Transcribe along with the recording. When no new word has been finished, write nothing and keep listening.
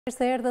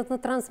Se erdhët në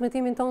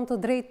transmetimin tonë të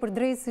drejt për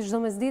drejt, si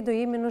çdo mesditë do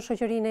jemi në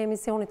shoqërinë e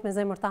emisionit me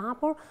zemër të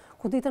hapur,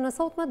 ku ditën e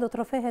sotme do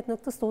të rrëfehet në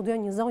këtë studio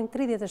një zonjë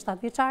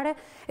 37 vjeçare,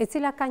 e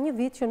cila ka një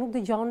vit që nuk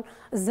dëgjon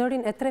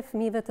zërin e 3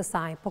 fëmijëve të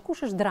saj. Po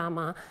kush është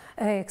drama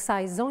e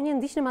kësaj zonje?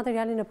 Ndiqni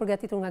materialin e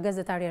përgatitur nga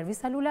gazetari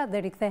Evis Ahmeti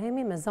dhe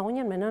rikthehemi me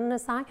zonjën, me nënën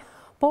e saj,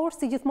 por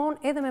si gjithmonë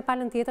edhe me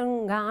palën tjetër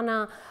nga ana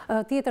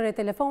tjetër e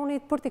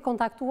telefonit për t'i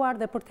kontaktuar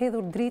dhe për të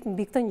hedhur dritë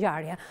mbi këtë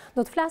ngjarje.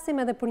 Do të flasim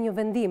edhe për një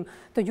vendim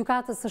të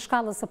gjykatës së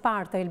shkallës së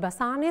parë të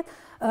Elbasanit,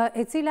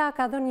 e cila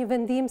ka dhënë një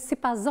vendim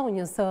sipas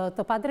zonjës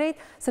të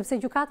padrejtë, sepse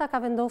gjykata ka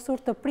vendosur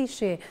të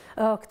prishi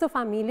këtë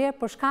familje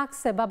për shkak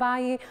se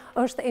babai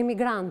është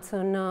emigrant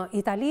në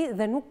Itali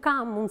dhe nuk ka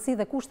mundësi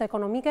dhe kushte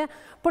ekonomike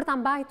për ta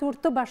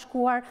mbajtur të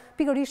bashkuar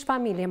pikërisht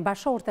familjen,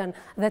 bashkëshorten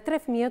dhe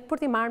 3 fëmijët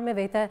për t'i marrë me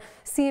vete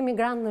si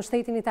emigrant në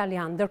shtetin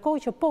italian,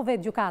 ndërkohë që po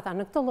vetë gjykata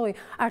në këtë lloj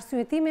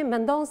arsyetimi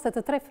mendon se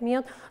të 3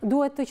 fëmijët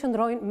duhet të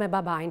qëndrojnë me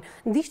babain.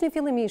 Ndiqni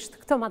fillimisht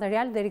këtë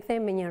material dhe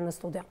rikthehemi më njëherë në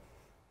studio.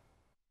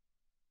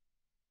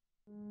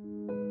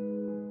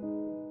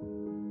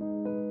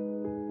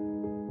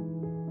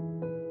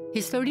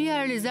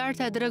 Historia e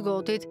Rezarta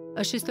Dragotit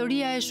është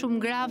historia e shumë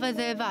grave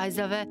dhe e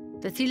vajzave,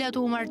 të cilat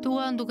u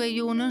martuan duke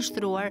ju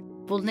nënshtruar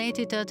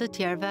vullnetit të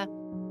tjerëve.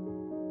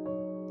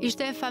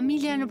 Ishte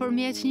familja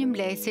nëpërmjet një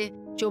mblesi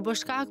që u bë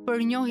shkak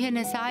për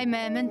njohjen e saj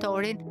me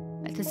mentorin,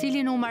 me të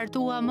cilin u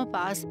martua më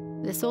pas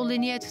dhe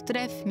sollin jetë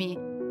 3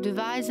 fëmijë, 2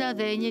 vajza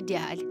dhe 1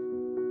 djalë.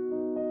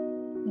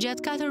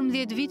 Gjatë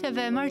 14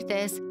 viteve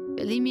martesë,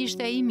 fillimi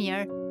ishte i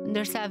mirë,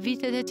 ndërsa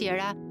vitet e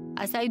tjera,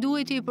 asaj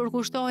duhet i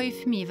përkushtohej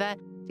fëmijëve,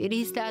 t'i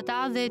riste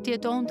ata dhe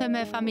t'jetonte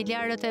me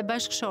familjarët e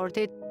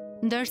bashkëshortit,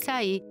 ndërsa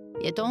ai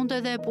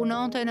jetonte dhe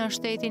punonte në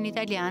shtetin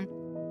italian.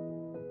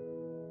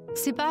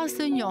 Sipas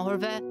të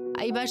njohurve,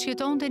 ai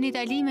bashkëjetonte në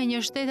Itali me një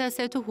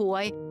shtetase të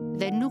huaj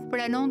dhe nuk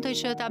pranonte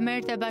që ta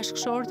merrte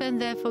bashkëshorten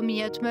dhe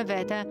fëmijët me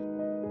vete.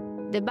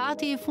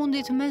 Debati i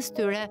fundit mes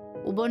tyre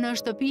u bë në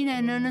shtëpinë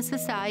e nënës së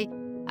saj.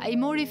 Ai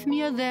mori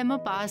fëmijët dhe më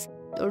pas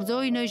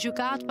dorëzoi në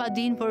gjykatë pa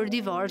dinë për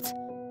divorc.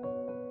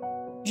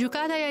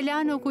 Gjykata ja la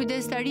në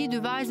kujdestari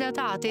 2 vajza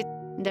të atit,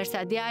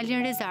 ndërsa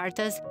djalin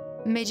Rezartës.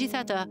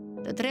 Megjithatë,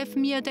 të 3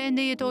 fëmijët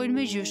ende jetojnë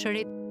me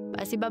gjyshërit,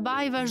 pasi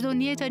babai vazhdon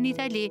jetën në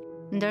Itali,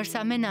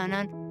 ndërsa me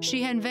nënën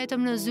shihen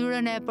vetëm në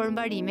zyrën e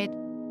përmbarimit.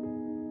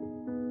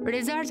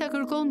 Rezarta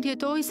kërkon të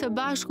jetojë së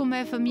bashku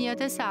me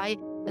fëmijët e saj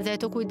dhe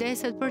të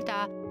kujdeset për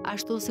ta,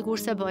 ashtu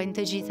sikur se bëjnë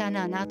të gjitha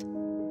nënat.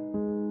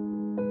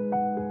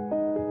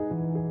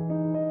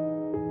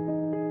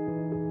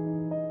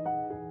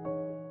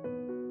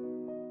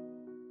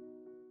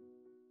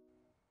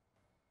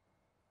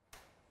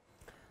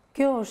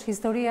 Kjo është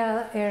historia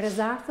e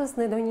Rezartës,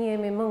 ne do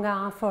njihemi më nga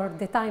afër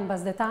detaj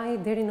mbas detaj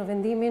deri në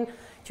vendimin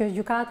që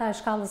gjykata e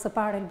shkallës së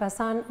parë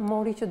Elbasan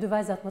mori që 2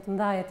 vajzat më të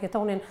mëdha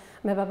jetonin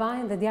me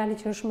babain dhe djali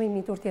që është më i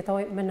mitur të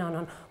jetojë me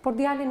nënën. Por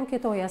djali nuk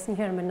jetoi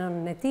asnjëherë me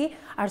nënën e tij,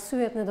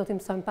 arsyet ne do t'i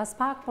mësojmë pas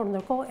pak, por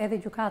ndërkohë edhe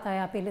gjykata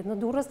e apelit në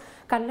Durrës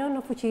ka lënë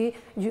në fuqi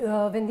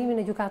vendimin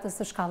e gjykatës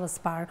së shkallës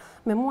së parë.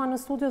 Me mua në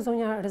studio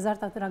zonja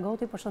Rezarta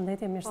Dragoti,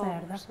 përshëndetje, mirë se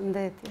erdha.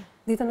 Përshëndetje.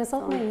 Ditën e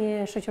sotme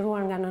je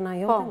shoqëruar nga nëna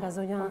jote, nga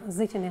zonja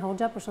Zeqen e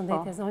Hoxha,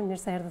 përshëndetje zonjë,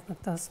 mirë se erdhët në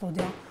këtë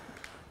studio.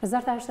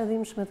 Rezarta, është e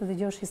dhimbshme të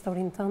dëgjosh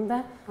historinë tënde,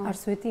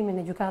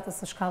 arsyetimin e gjykatës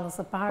së shkallës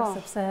së parë,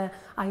 sepse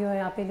ajo e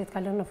apelit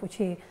ka lënë në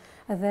fuqi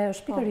dhe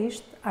është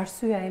pikërisht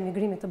arsyeja e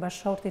emigrimit të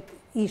bashkëshortit,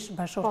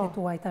 ish-bashkëshortit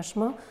tuaj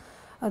tashmë,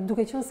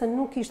 duke qenë se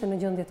nuk ishte në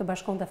gjendje të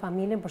bashkonte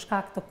familjen për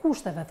shkak të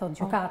kushteve, thot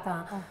gjykata,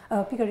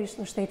 pikërisht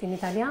në shtetin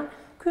italian.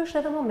 Ky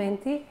është edhe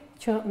momenti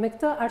që me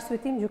këtë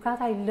arsyetim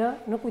gjykata i lë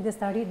në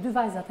kujdestari 2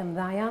 vajzat e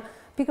mëdha,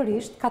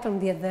 pikërisht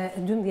 14 dhe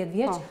 12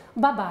 vjeç,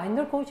 babai,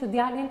 ndërkohë që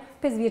djalin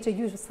 5 vjeç e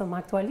gjysmë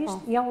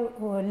aktualisht ja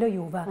u lë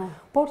juve.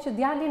 Por që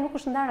djali nuk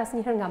është ndar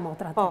asnjëherë nga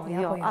motrat.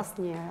 Jo,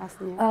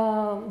 asnjëherë.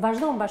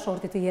 Vazhdon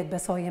bashkëshorti të jetë,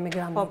 besoj,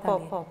 emigrant në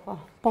Itali.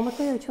 Po më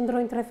të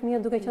qëndrojnë 3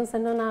 fëmijë duke qenë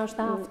se nëna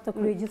është aftë të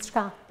kryejë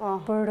gjithçka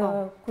për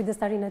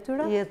kujdestarinë e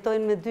tyre?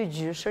 Jetojnë me 2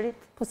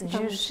 gjyshërit.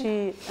 Gjyshi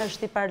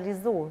është i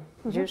paralizuar,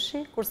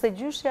 gjyshi, kurse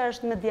gjyshja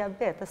është me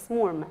diabet, e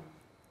smurme.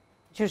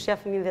 Gjyshja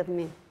fëmijëve të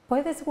mi. Po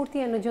edhe sikur ti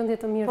je në gjendje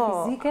të mirë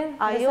fizike,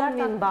 ajo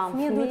mi mban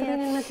fëmijët duhet të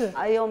rinin me ty.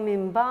 Ajo mi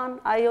mban,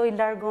 ajo i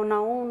largona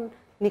unë,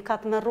 një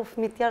katë me rru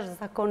fëmijët jashtë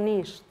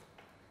zakonisht.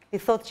 I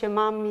thot që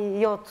mami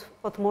jot,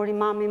 po të mori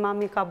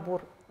mami ka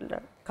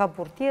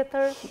burr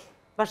tjetër,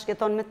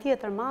 bashkëton me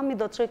tjetër mami,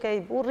 do të çojë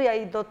ai burri,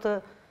 ai do të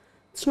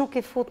nuk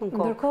i fut në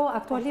kokë. Ndërkohë,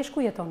 aktualisht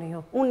ku jetoni ju?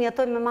 Unë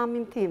jetoj me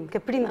mamin tim,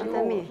 ke prindrit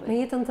e mi. Në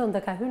jetën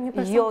tënde ka hyrë një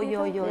person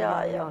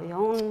tjetër?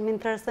 Jo, unë më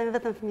interesojnë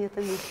vetëm fëmijët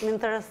e mi, më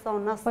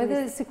intereson asnjë. Po edhe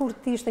sikur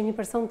ti ishte një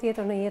person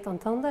tjetër në jetën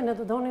tënde, ne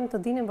do donim të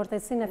dinim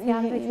vërtetësinë e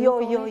fjalëve që Jo.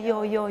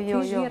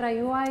 Kish vjera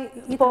juaj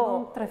i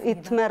tregon 3 fëmijë.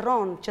 I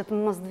tmerron që të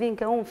mos të vinë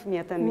ke unë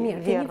fëmijët e mi.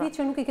 Mirë, ke një ditë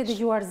që nuk i ke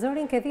dëgjuar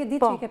zërin, ke 10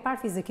 ditë që i ke parë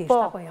fizikisht,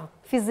 apo jo?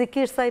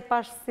 Fizikisht sa i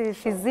pash si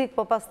fizik,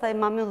 po pastaj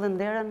ma myllën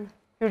derën.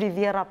 Hyri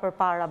vjera për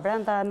para,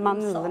 brenda ma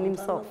myllën, i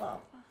mësot.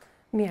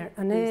 Mirë,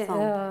 ne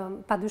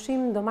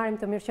padyshim do marrim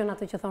të mirë qenë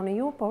atë që thoni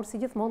ju, por si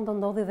gjithmonë do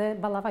ndodhi dhe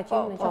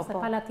ballafaqimi nëse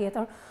pala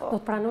tjetër do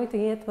të pranoj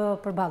të jetë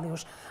përballë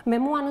jush. Me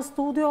mua në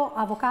studio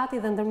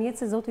avokati dhe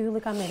ndërmjetësi zoti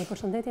Ylli Kameri.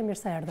 Përshëndetje, mirë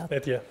se erdhët.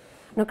 Përshëndetje.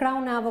 Në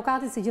krahun e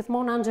avokatit si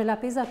gjithmonë Angela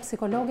Piza,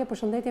 psikologe.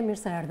 Përshëndetje, mirë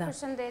se erdhët.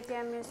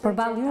 Përshëndetje, mirë se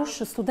Përballë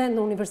jush student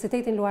në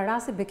Universitetin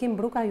Luarasi Bekim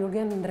Bruka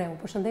Jurgen Ndreu.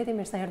 Përshëndetje,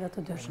 mirë se erdhët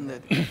të dy.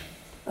 Përshëndetje.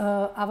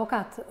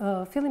 Avokat,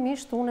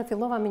 fillimisht unë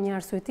fillova me një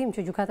arsyetim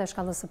që gjykata e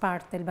shkallës së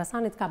parë të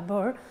Elbasanit ka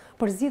bërë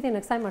për zgjidhjen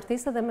e kësaj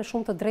martese dhe me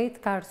shumë të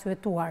drejtë ka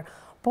arsyetuar.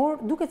 Por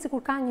duket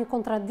sikur ka një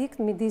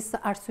kontradikt midis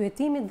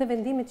arsyetimit dhe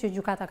vendimit që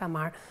gjykata ka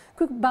marrë.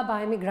 Ky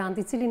baba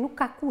emigrant i cili nuk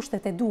ka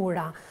kushtet e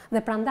duhura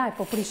dhe prandaj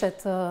po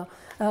prishet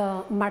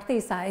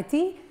martesa e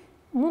tij,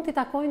 mund t'i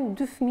takojnë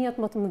 2 fëmijët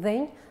më të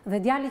mëdhenj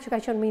dhe djali që ka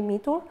qenë më i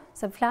mitur,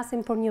 se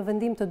flasim për një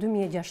vendim të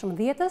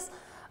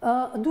 2016-s,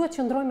 duhet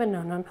qëndroj me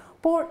nënën,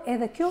 por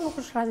edhe kjo nuk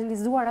është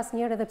realizuar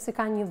asnjëherë edhe pse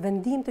ka një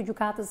vendim të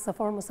gjykatës së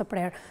formës së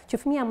prerë, që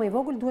fëmia më i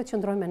vogël duhet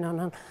qëndroj me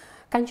nënën.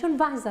 Kanë qenë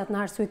vajzat në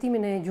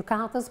arsyetimin e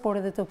gjykatës,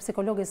 por edhe të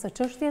psikologes së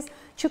çështjes,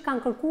 që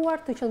kanë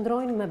kërkuar të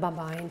qëndrojnë me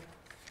babain.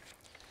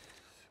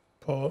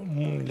 Po,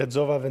 unë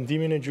lexova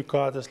vendimin e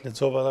gjykatës,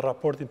 lexova edhe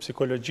raportin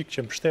psikologjik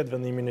që mbështet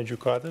vendimin e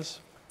gjykatës,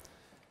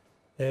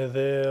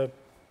 edhe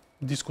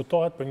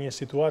diskutohet për një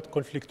situatë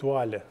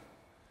konfliktuale.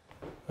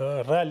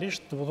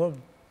 Realisht, do të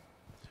thonë,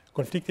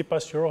 konflikti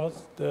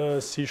pasqyrohet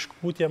si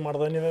shkputje e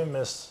marrëdhënieve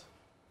mes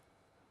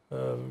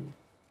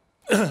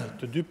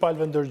të dy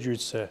palëve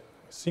ndërgjyqëse,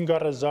 si nga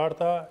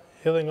Rezarta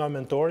edhe nga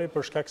mentori,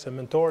 për shkak se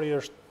mentori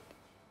është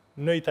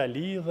në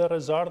Itali dhe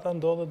Rezarta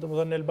ndodhet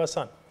domethënë në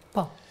Elbasan.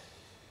 Po.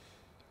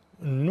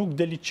 Nuk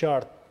deli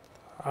qartë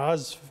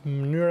as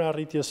mënyra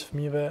arritjes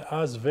fëmijëve,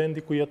 as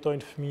vendi ku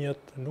jetojnë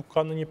fëmijët, nuk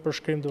ka ndonjë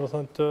përshkrim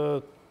domethënë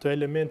të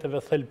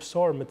elementeve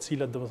thelbësor me të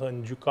cilat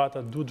domethënë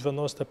gjykata duhet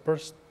vendoste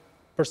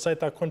përsa i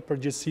takon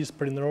përgjegjësisë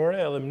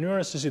prindërore edhe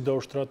mënyrës se si do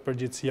ushtrohet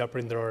përgjegjësia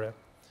prindërore.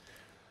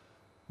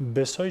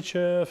 Besoj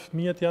që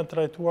fëmijët janë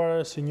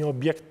trajtuar si një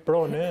objekt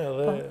prone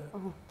edhe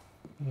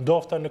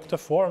ndofta në këtë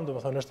formë,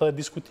 domethënë është edhe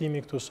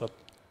diskutimi këtu sot.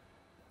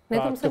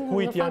 Pra, të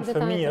kujt janë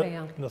fëmijët,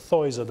 në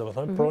thojze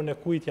domethënë, prone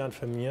kujt janë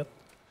fëmijët.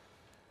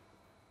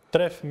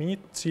 3 fëmijë,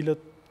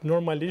 cilët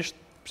normalisht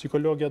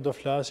psikologja do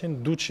flasin,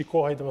 duhet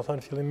shikohej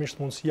domethënë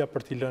fillimisht mundësia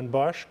për t'i lënë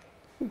bashkë.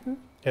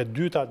 E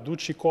dyta,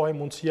 duhet shikohej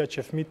mundësia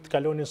që fëmijët të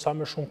kalonin sa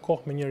më shumë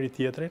kohë me njëri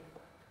tjetrin,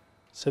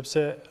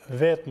 sepse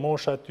vetë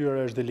mosha e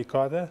tyre është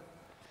delikate.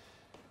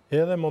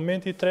 Edhe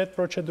momenti i tretë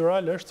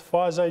procedural është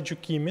faza e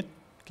gjykimit.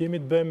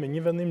 Kemi të bëjmë me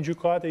një vendim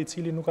gjykate i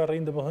cili nuk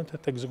arrin domethënë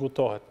të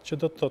ekzekutohet. Që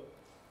do të thotë,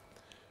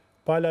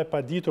 pala e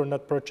paditur në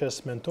atë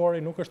proces mentori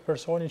nuk është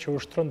personi që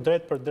ushtron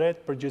drejt për drejt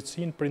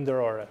përgjegjësinë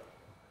prindërore.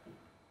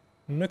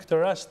 Në këtë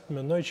rast,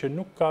 mendoj që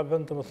nuk ka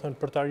vend domethënë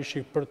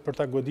për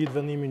ta goditur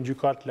vendimin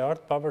gjykatë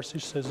lartë,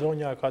 pavarësisht se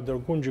zonja ka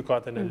dërguar në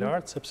gjykatën e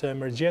lartë, sepse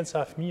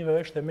emergjenca e fëmijëve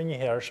është e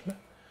menjëhershme,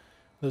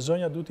 dhe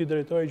zonja duhet t'i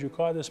drejtojë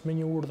gjykatës me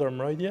një urdhër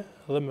mbrojtje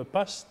dhe më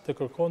pas të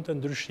kërkonte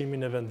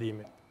ndryshimin e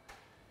vendimit.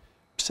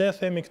 Pse e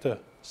themi këtë?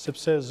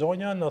 Sepse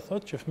zonja na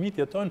thotë që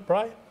fëmijët jetojnë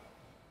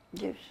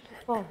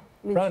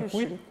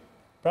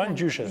pranë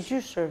gjyshes.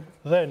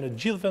 Dhe në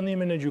gjithë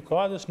vendimin e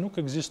gjykatës nuk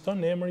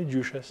ekziston emri i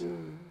gjyshes.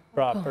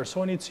 Pra,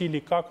 personi i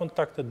cili ka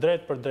kontakt të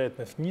drejt për drejt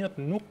me fëmijët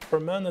nuk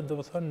përmendet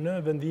domethënë në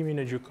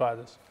vendimin e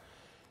gjykatës.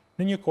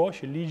 Në një kohë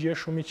që ligji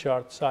është shumë i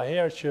qartë, sa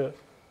herë që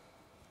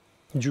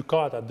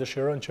gjykata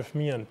dëshiron që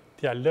fëmijën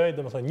t'ia lëjë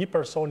domethënë një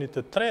personi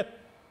të tretë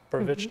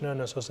përveç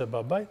nënës ose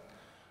babait,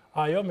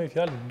 ajo me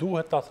fjalë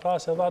duhet ta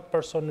thrasë edhe atë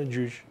person në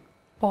gjyq.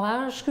 Po a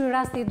është ky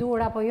rasti i duhur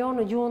apo jo?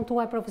 Në gjuhën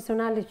tuaj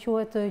profesionale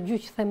quhet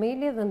gjyq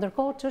themeli dhe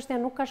ndërkohë çështja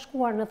nuk ka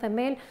shkuar në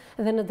themel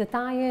dhe në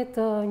detaje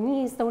të një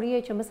historie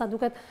që me sa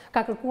duket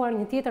ka kërkuar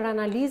një tjetër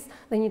analizë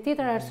dhe një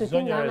tjetër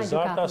arsyetim nga ana e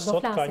gjykatës.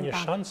 Sot ka një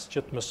shans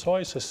që të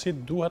mësojë se si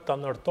duhet ta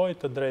ndërtojë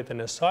të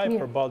drejtën e saj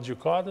përballë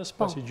gjykatës,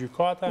 pasi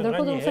gjykata nga një herë.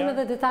 Ndërkohë do të them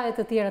edhe detaje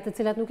të tjera të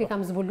cilat nuk i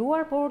kam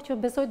zbuluar, por që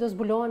besoj do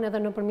zbulohen edhe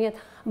nëpërmjet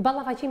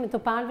ballafaqimit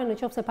të palëve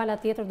nëse pala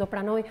tjetër do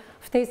pranoj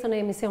ftesën e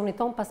emisionit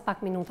ton pas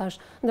pak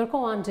minutash.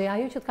 Ndërkohë Angela,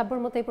 ajo që të ka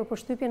bërë më tepër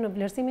përshtypje në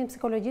vlerësimin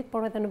psikologjik,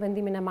 por edhe në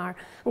vendimin e marrë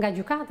nga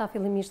gjykata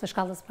fillimisht të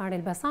shkallës parë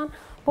Elbasan,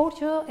 por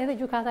që edhe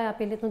gjykata e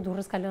apelit në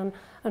Durrës ka lënë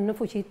në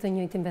fuqi të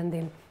njëjtin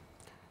vendim.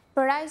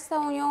 Për aq sa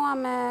u njoha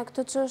me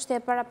këtë çështje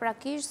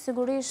paraprakisht,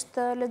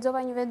 sigurisht lexova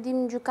një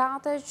vendim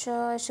gjykate që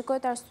e shikoj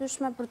të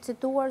arsyeshme për të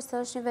cituar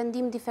se është një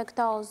vendim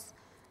defektoz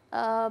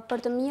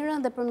për të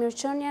mirën dhe për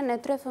mirëqenien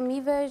e 3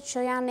 fëmijëve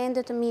që janë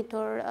ende të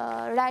mitur.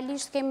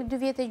 Realisht kemi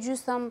 2 vjet e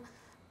gjysmë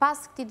pas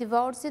këtij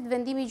divorcit,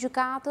 vendimi i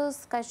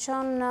gjykatës ka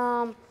qenë,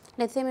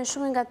 le të themi,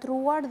 shumë i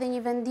ngatruar dhe një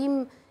vendim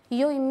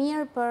jo i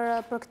mirë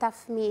për këta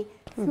fëmijë.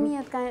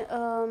 Fëmijët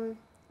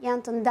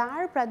janë të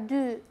ndarë, pra 2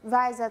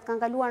 vajzat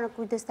kanë kaluar në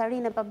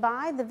kujdestarinë e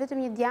babait dhe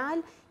vetëm një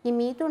djalë i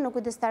mitur në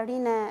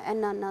kujdestarinë e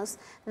nënës.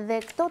 Dhe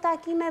këto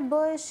takime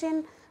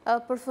bëheshin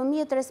për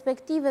fëmijët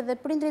respektive dhe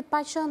prindrit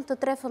pa qenë të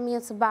 3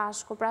 fëmijët së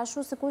bashku. Pra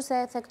ashtu sikurse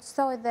e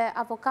theksoi dhe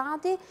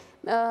avokati,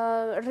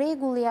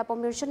 rregulli apo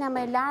mirëqenia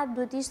më e lartë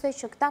duhet ishte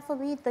që këta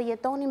fëmijë të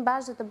jetonin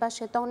bashkë dhe të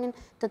bashkëjetonin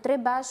të 3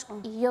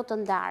 bashkë, jo të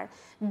ndarë.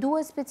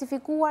 Duhet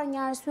specifikuar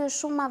një arsye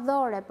shumë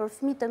madhore për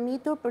fëmijë të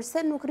mitur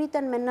përse nuk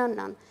rriten me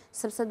nënën,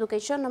 sepse duke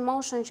qenë në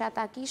moshën që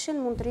ata kishin,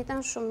 mund të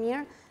rriten shumë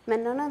mirë me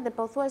nënën dhe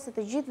pothuajse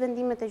të gjithë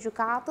vendimet e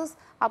gjykatës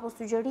apo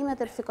sugjerimet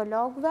e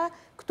psikologëve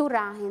këtu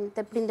rahin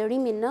te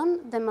prindërimi nën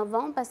dhe më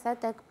vonë pastaj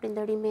tek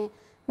prindërimi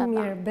papa.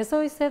 Mirë,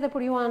 besoj se edhe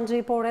për ju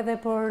Angji, por edhe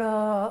për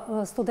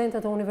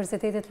studentët e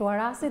Universitetit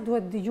Luarasit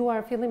duhet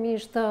dëgjuar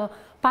fillimisht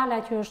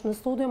pala që është në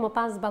studio, më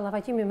pas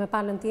ballafaqimi me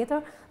palën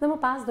tjetër dhe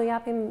më pas do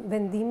japim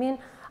vendimin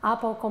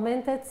apo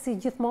komentet si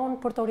gjithmonë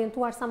për të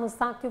orientuar sa më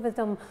saktë jo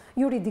vetëm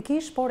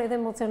juridikisht, por edhe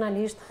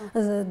emocionalisht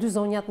dy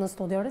zonjat në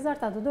studio.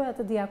 Rezarta, do doja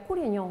të dija kur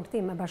je njohur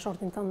ti me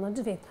bashkëshortin tënd në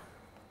ç'vit?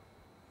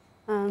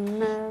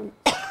 Në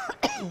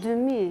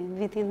 2000,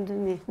 vitin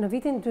 2000. Në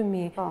vitin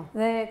 2000. Po.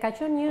 Dhe ka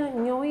qenë një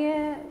njohje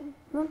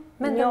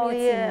me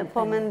ndërmjetësim.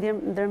 Po me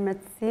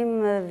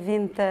ndërmjetësim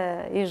vinte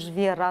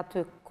ish-bashkëshortin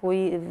aty ku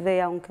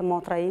veja unë ke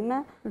motra ime,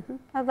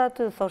 edhe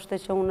aty thoshte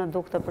që unë e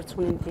dukte për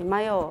çunin tim.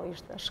 Ajo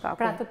ishte shkaku.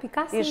 Pra të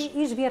pikasi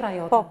ish-bashkëshortja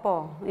jote? Po,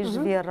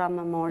 ish-bashkëshortja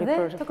më mori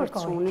për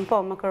çunin.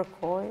 Po, më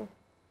kërkoi.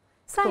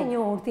 Sa e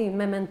njohur ti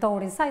me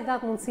mentorin? Sa i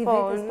dhat mundësi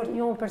vetes për të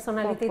njohur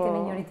personalitetin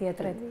e njëri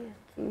tjetrit?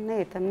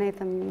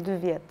 Netëm 2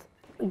 vjet.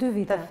 2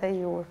 vite? Të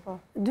fejuar, po.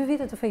 2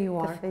 vite të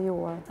fejuar? Të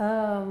fejuar.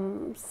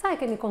 Sa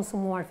e keni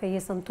konsumuar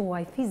fejesën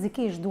tuaj?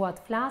 Fizikisht dua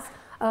të flas.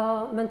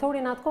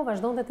 Mentorin atë kohë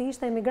vazhdonte të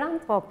ishte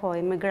emigrant? Po,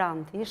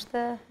 emigrant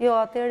ishte. Jo,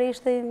 atëherë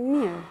ishte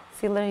mirë,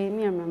 sillej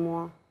mirë me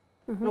mua.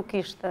 Nuk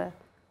ishte.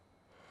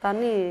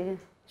 Tani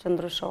që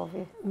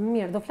ndryshovi.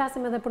 Mirë, do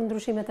flasim edhe për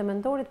ndryshimet e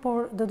mentorit,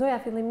 por do doja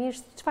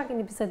fillimisht çfarë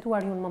keni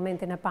biseduar ju në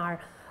momentin e parë?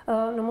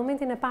 Në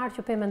momentin e parë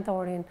që pe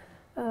mentorin,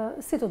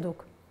 si të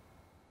duk?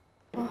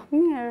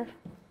 Mirë.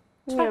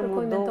 Çfarë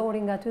kërkoi mentori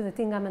nga ty dhe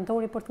ti nga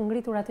mentori për të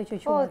ngritur atë që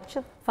quhet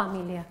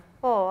familje?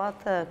 Po,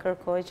 atë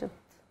kërkoj që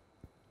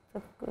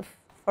të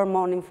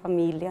formonim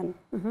familjen.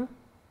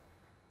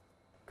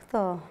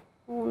 Këto,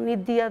 unë i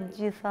dija të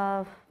gjitha,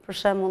 për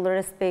shembull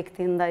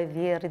respektin ndaj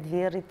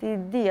vjerit, i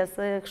dija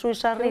se kështu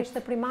isha rrit. Kjo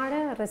ishte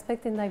primare,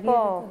 respekti ndaj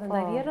vjerit dhe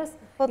ndaj vjerës?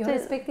 Jo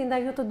respekti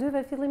ndaj ju të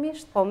dyve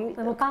fillimisht?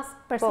 Dhe më pas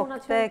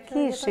personat që... Po,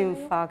 kishim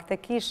fakt,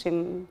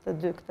 kishim të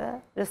dy këte,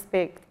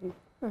 respektin.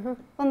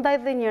 Po ndaj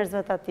dhe njerëzve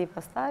të ati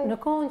pastaj. Në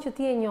kohën që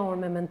ti e njohur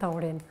me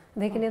mentorin,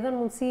 dhe keni dhënë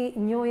mundësi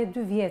njohje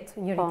 2 vjet,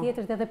 njëri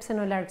tjetrit edhe pse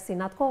në largësi.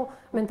 Në atë kohë,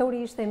 mentori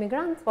ishte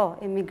emigrant? Po,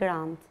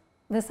 emigrant.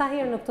 Dhe sa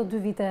herë në këto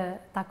 2 vite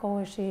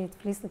takoheshi të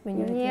flisnit me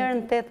njëri tjetrin? Njërë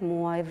në 8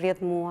 muaj, 10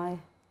 muaj.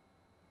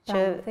 Pra,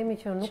 themi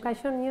që nuk ka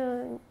qenë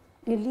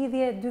një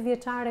lidhje 2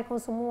 vjeçare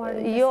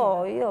konsumuar?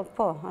 Jo,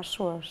 po,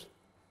 ashtu është.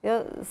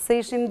 Se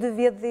ishim 2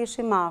 vjet dhe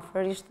ishim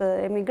afër, ishte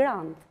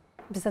emigrant.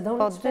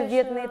 Po, 2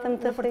 vjet netëm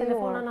të për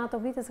telefona në ato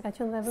vite se ka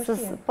qenë dhe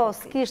vështirë? Po,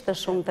 s'kishte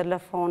shumë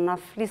telefona,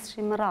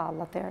 flishim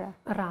rrallë atëre.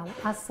 Rrallë,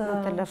 asë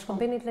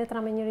shkëmbenit letra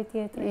me njëri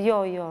tjetri?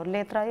 Jo,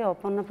 letra jo,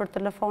 po në për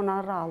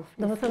telefona rrallë.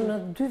 Do më thënë në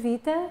 2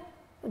 vite,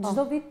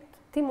 çdo vit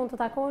ti mund të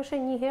takoheshe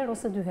 1 herë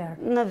ose 2 herë?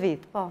 Në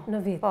vit, po.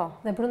 Në vit.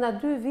 Dhe brenda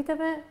 2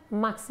 viteve,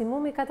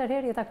 maksimumi 4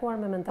 herë je takuar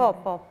me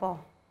mentorin? Po.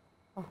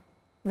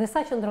 Dhe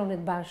sa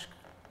qëndronit bashkë?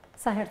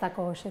 Sa herë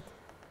takoheshit?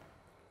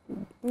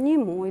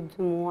 1 muaj,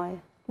 2 muaj.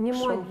 1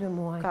 muaj, 2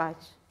 muaj.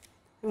 Kaq.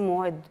 1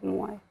 muaj, 2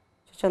 muaj.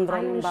 Që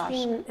qëndronim bashkë. A në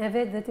shpinë e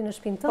vetë dhe ti në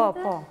shpinë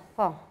tënde?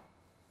 Po.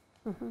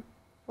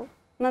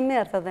 Më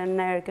merët edhe në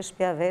nërë kë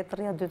shtëpia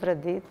vetërja, 2-3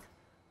 ditë.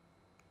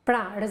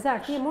 Pra,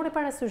 Rezarta, ti e mori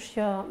parasysh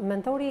që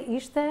mentori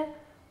ishte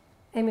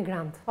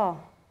emigrant? Po.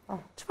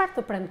 Çfarë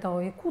të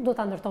premtoi? Ku do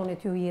ta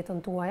ndërtonit ju jetën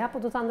tuaj? Apo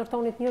do ta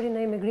ndërtonit njëri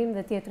në emigrim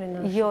dhe tjetrin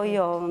në shtëpi?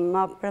 Jo,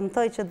 ma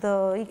premtoi që do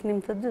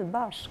iknim të 2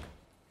 bashkë.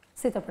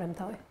 Si të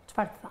premtoi?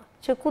 Çfarë të tha?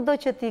 Që kudo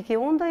që t'iki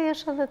unë, do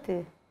jesh edhe ti.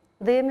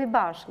 Dhe jemi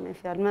bashkë, me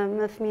fjalë,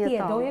 me fëmijët tanë. Ti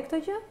e doje këtë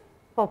gjë?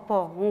 Po,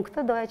 unë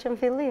këtë doja që në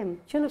fillim.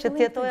 Që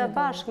t'jetoja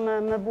bashkë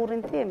me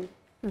burrin tim.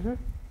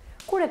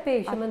 Kur e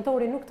pej që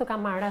mentori nuk të ka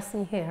marrë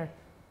asnjëherë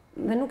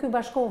dhe nuk ju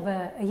bashkove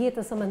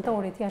jetës së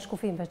mentorit jashtë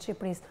kufijve të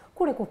Shqipërisë,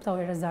 kur e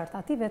kuptoi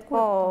Rezarta? Ti vetë kur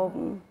e kuptove?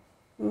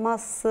 Po,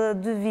 mas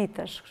 2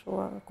 vitesh,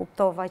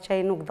 kuptova që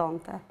ai nuk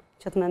donte,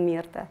 që të më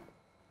mirte.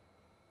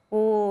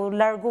 U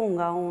largu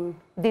nga unë,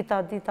 dita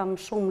më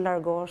shumë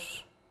largosh.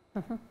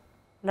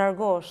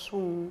 Largosh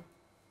shumë,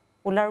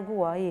 u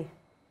largua i.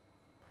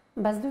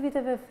 Mbas 2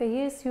 viteve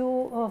fejes ju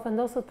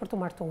vendosët për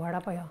të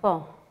martuar, apo jo? Po.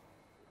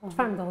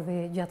 Çfarë ndodhi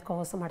gjatë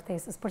kohës së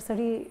martesës?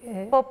 Përsëri...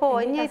 Po,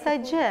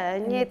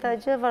 njëjta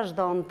gjë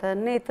vazhdonte.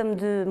 Netëm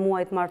 2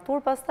 muajt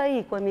martuar, pastaj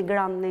iku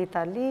emigrant në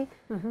Itali.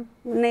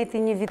 Neti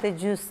 1 vit e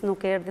gjys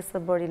nuk erdhi se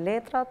bëri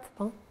letrat.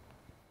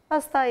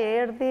 Pastaj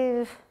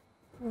erdhi,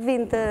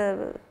 vinte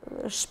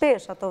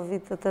shpesh ato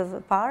vitet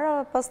e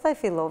para, pastaj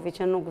fillovi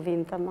që nuk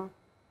vinte ma.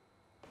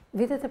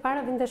 Vitet e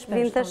para vinte shpesh?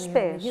 Vinte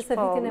shpesh. Gjithse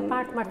vitin e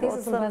parë të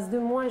martesës në pas 2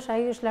 muajsh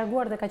ai është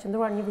larguar dhe ka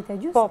qëndruar 1 vit e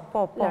gjysmë?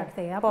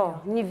 Po,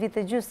 1 vit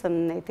e gjysmë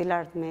neti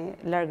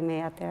larg me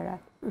atëra.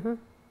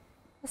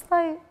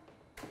 Pastaj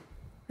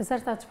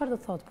Rezarta, çfarë do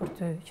të thotë për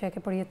ty, që e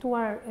ke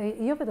përjetuar,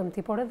 jo vetëm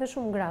ti, por edhe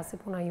shumë gra si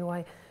puna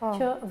juaj,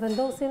 që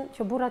vendosin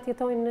që burrat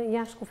jetojnë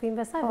jashtë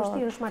kufive, sa e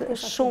vështirë është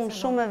martesa?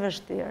 Shumë e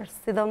vështirë,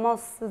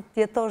 sidomos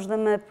të jetosh dhe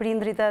me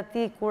prindrit e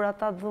ati, kur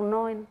ata të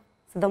dhunojnë,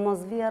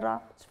 sidomos vjera.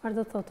 Çfarë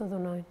do të thotë të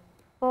dhunojnë?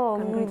 Po,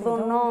 më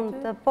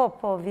dhunonte,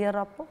 po,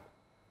 vjera, po.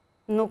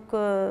 Nuk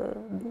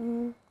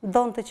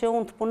donte që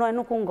unë të punoj,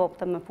 nuk unë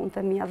ngopte me punët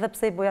e mia, dhe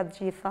pse i boja të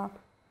gjitha.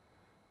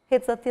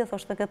 Heca ti,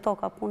 thoshte, këto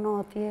ka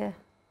puno atje,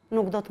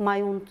 nuk do të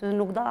maj unë ty,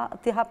 nuk da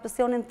ti hap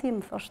emisionin tim,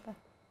 thoshte.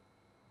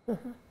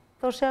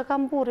 Thoshte, ja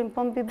kam burrin,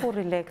 po mbi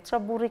burri lek, qa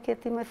burri ke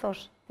ti me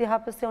thosh, ti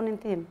hap emisionin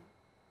tim.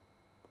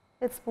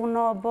 E të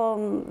puno, bo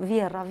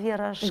vjera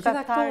është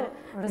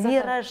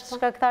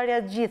shkaktarja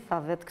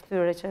gjithave të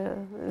këtyre që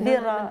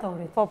vjera,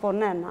 po,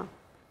 nena.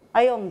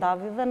 Ajo më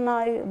davi dhe na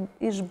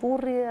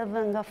ish-burri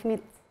edhe nga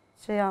fëmit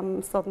që jam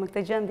sot me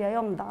këtë gjendje,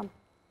 ajo më dam.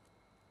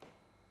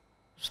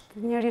 Është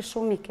njëri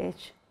shumë i keq.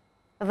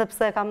 Edhe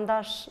pse kam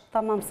dash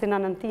tamam si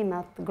nënën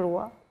time atë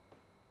grua,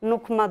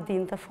 nuk ma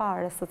din të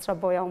fare se ç'a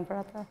boja unë për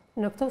atë.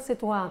 Në këto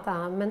situata,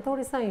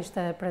 mentori sa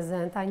ishte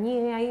prezent, a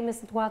njihej ai me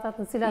situatat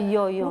në cilat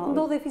nuk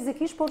ndodhe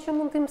fizikisht, por që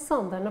mund t'i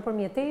mësonte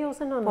nëpërmjet teje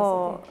ose nënës së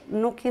tij? Po,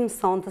 nuk i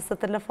mësonte, se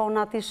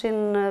telefonat ishin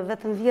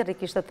vetëm vjeri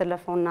kishte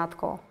telefon në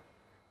atë kohë.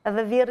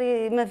 Edhe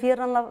me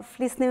vjerën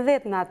flisnin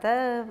vetë me atë,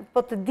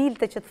 po të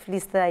dilte që të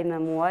fliste ai me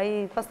mua,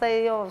 pastaj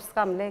jo,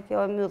 s'kam lek,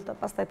 jo e myllte,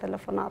 pastaj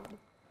telefonatën.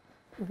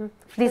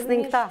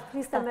 Flisnin këta.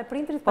 Fliste me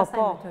prindrit,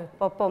 pastaj me ty?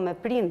 Po, me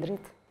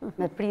prindrit.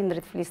 Me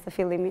prindrit fliste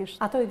fillimisht.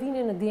 Ato i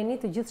vinin në dieni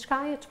të gjithë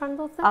shkaje, çfarë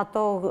ndodhte?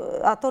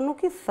 Ato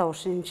nuk i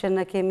thoshin që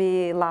ne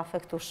kemi llafe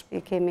këtu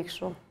shtëpi, kemi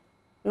kështu.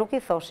 Nuk i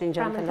thoshin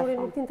gjë në telefon. Pra mentori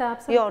nuk dinte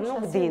absolutisht. Jo,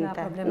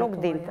 nuk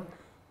dinte.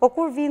 Po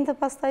kur vinte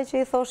pastaj që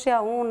i thoshja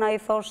unë, a i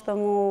thoshte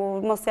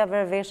mu, mos ja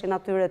verveshin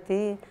atyre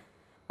ti,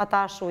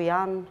 ata ashu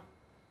janë,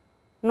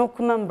 nuk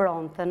më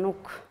mbronte,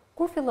 nuk...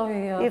 Kur filloj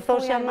i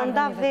thoshja më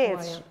nda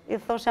veç, i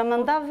thoshja më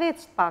nda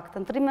veç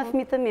paktën, tri me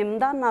fëmijët e mi, më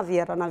nda na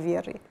vjera, na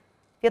vjeri.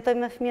 Jetoj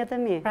me fëmijët e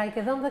mi. Pra i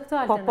ke dhënë dhe këto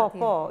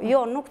alternativë? Po,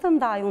 jo, nuk të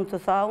ndaj unë të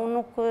tha, unë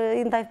nuk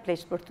i ndaj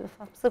pleqë për ty,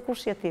 tha. Pse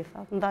kush je ti,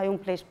 tha, ndaj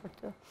unë pleqë për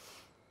ty.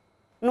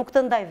 Nuk të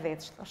ndaj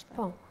veç, thoshte.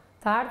 Po,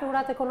 të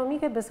ardhurat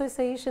ekonomike besoj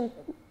se ishin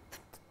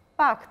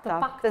pakta,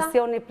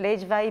 pensioni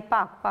pleqëve, a i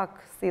pak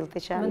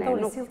silti që e ne.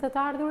 Mentori silte të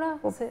ardhura?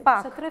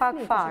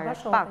 Pak fare,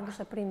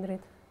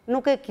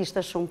 nuk e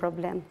kishte shumë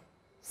problem.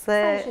 Se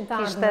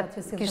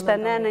kishte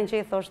nenën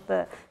që i thoshte,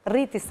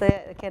 rriti se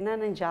ke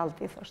nenën gjallë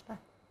ti, thoshte.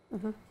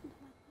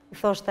 I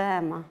thoshte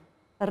Ema,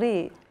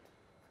 rri,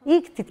 i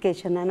këti t'ke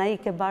që nena, i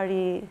ke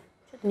bari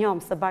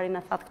njëmë, se bari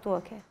në thatë këtu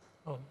e ke.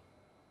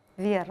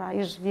 Vjera,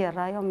 ish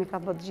vjera, jo mi ka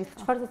bët gjitha.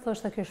 Qëfar të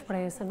thoshte kjo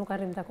shpreje, se nuk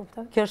arrim të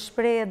kuptoj? Kjo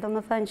shpreje do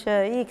më thënë që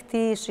i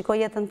këti shiko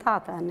jetën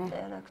tate, ne.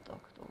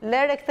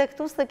 Lere këte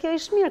këtu, se kjo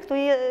ish mirë, këtu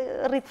i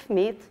rritë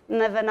fmit,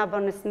 neve nga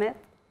bërë në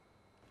smet.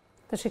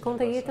 Të shikon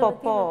të jetën e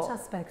ti në që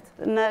aspekt?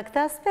 Në këte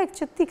aspekt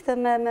që ti këte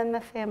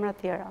me femra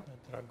tjera.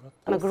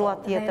 Me grua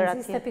tjetër atje. Dhe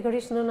nëziste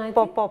pikërisht në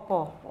najti?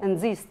 Po,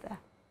 nëziste.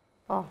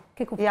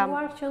 Ke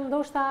kuptuar që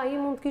ndoshta i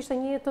mund të kishte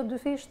një jetë të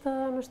dyfisht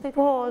në shtetin?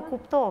 Po, e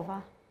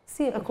kuptova.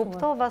 Si e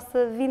kuptova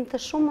se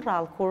vinte shumë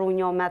rrallë kur u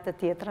njoh me atë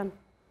tjetrën.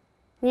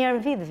 Njerë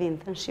në vit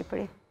vinte në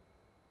Shqipëri.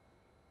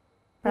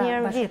 Pra,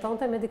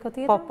 bashketonte me dikë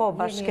tjetër? Po,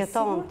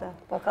 bashketonte.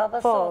 Po, ka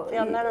dhe sot,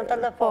 jam merë në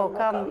telefon. Po,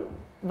 kam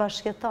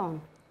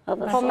bashketon.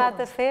 Po, me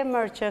atë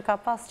femër që ka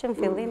pas që në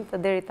fillim të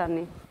deri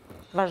tani.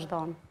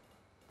 Vazhdon.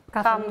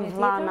 Kam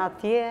vlan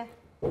atje.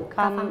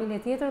 Ka familje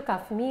tjetër, ka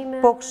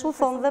fëmijë? Po, kështu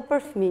thonë dhe për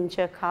fëmijën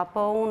që ka,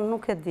 po unë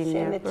nuk e di një.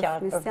 Shemi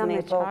qartë për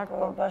fëmijë,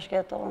 po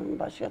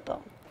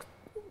bashketon.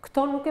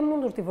 Këto nuk e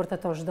mundur t'i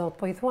vërtetosh dot,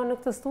 po i thua në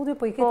këtë studio,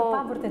 po i ke të pa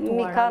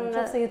vërtetuar,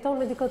 që se jeton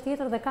me dikë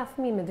tjetër dhe ka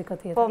fëmijë me dikë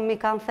tjetër. Po, mi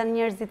kanë thënë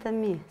njerëzit e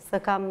mi, se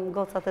kam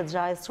gocat e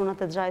gjajës, çunat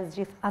e gjajës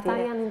gjithë atje. Ata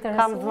janë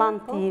interesuar? Kam vlan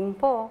tim,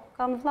 po,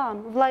 kam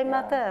vlan, vlaj me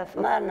atë,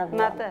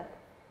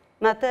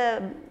 me atë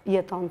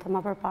jeton të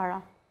ma përpara.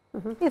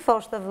 I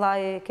thoshte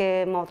vlaj ke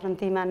motrën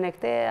time në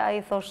këte, a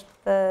i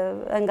thoshte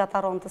e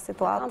ngataron të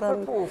situatën.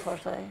 Kam përpun,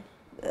 thoshte,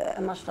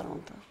 e mashtron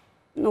të.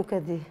 Nuk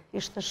e di,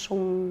 ishte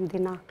shumë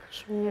dinak,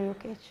 shumë njëri u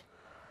keq.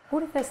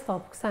 Kur i the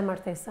stop kësaj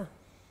martesa?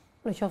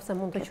 Në qoftë se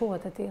mund të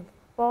quhet e tillë.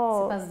 Po,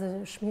 sipas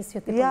dëshmisë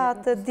që ti po. Ja,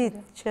 të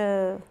ditë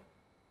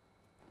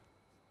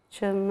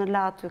që më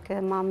la aty ke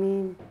mami.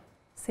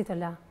 Si të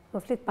la?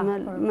 Më flit pak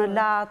për. Më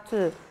la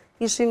aty.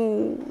 Ishim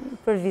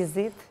për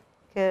vizitë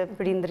ke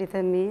prindrit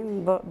e mi,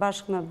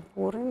 bashkë me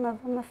burrin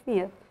edhe me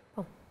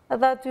fëmijët.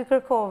 Edhe aty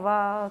kërkova,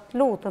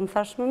 të lutëm,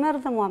 thash më merr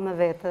dhe mua me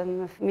vete,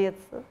 me fëmijët.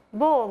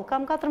 Boll,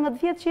 kam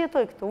 14 vjetë që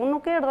jetoj këtu, unë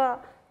nuk erdha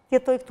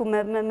jetoj këtu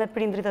me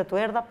prindrit e tu,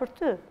 erdha për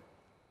ty.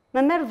 Me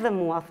merr dhe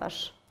mua,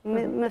 thash,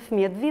 me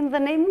fëmijët, vim dhe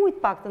ne i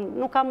mujt pak,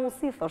 nuk kam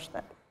mundësi,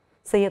 thoshte.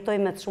 Se jetoj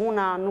me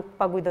çuna, nuk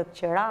paguj do të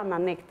qerana,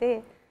 ne këte.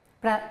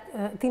 Pra,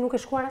 ti nuk e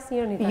shkuar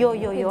asnjëherë në Itali?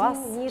 Jo,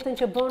 Njëtën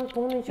që bën,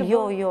 punën që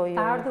bën, të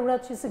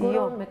ardhurat që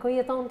siguron, me kë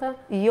jetonte?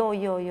 Jo,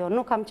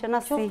 nuk kam qenë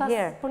asnjëherë. Qoftë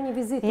as për një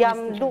vizitë?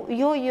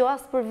 Jo,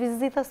 as për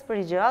vizitë, as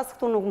për gjë. As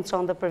këtu nuk më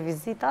çonte për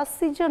vizitë, as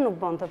si gjë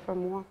nuk bënte për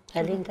mua.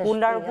 U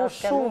largu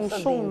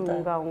shumë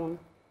nga unë.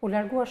 U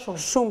largua shumë?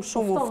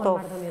 Shumë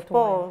uftof.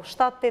 Po,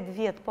 7-8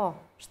 vjet, po.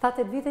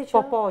 7-8 vite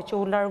që? Po, që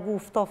u largu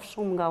uftof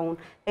shumë nga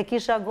unë. E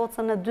kisha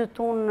gocën e 2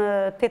 tunë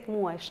 8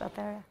 muajsh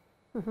atëre.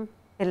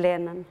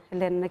 Helenën,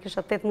 e kisha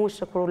 8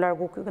 muajsh kur u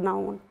largu nga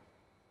unë.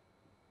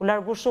 U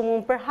largu shumë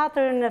unë për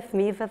hatërin e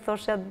fëmijëve,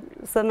 thoshe,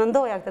 se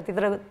mendoja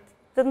këtë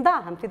të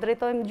ndahem, të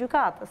drejtojmë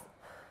gjykatës.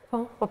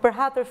 Po për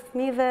hatër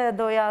fëmijëve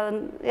doja,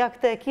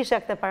 kisha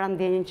këtë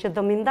parandjenjën që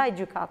do mi ndaj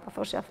gjykata,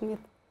 thoshe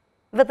fëmijët.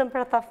 Vetëm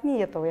për ata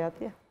fëmijë jetoja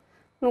atje.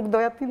 Nuk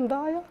doja t'i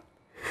ndaja.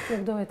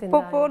 Nuk doja t'i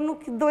ndaja? Po,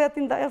 nuk doja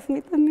t'i ndaja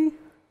fëmijët e mi.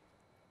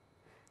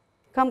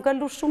 Kam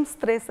kalu shumë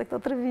strese këto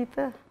 3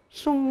 vite.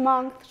 Shumë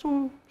mangët,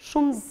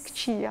 shumë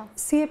këqia.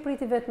 Si e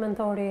priti vetë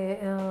mentori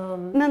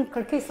në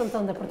kërkesën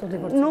tënde për të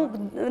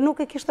divorcuar?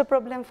 Nuk e kishte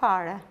problem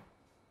fare.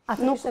 A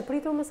të kishte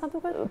pritur me sa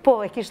duket? Po,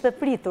 e kishte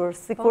pritur,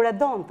 si kur e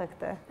donte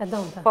këte. E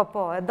donte?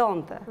 Po, e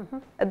donte.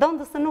 E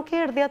donte se nuk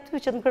erdi aty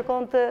që të më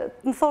kërkonte,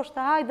 më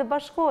thoshte, hajde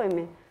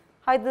bashkojmi,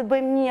 hajde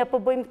bëjmë një, apo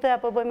bëjmë këte,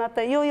 apo bëjmë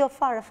atë. Jo,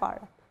 fare.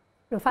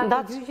 Në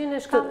fakt, gjyqin e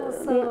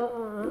shkallës,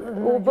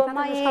 u bë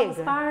ma i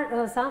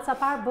egër. Seansa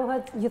parë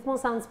bëhet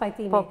gjithmonë seancë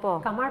pajtimi. Po.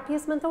 Ka marrë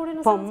pjesë mentori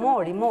në seancën? Po,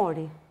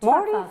 mori.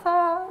 Mori, tha,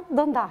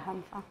 do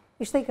ndahem, tha.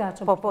 Ishte i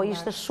gatshëm? Po,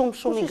 ishte shumë i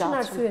gatshëm. Kush ishte në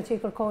arsye që i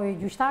kërkoi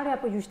gjyqtarja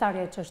apo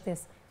gjyqtarja e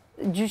çështjes?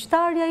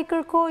 Gjyqtarja i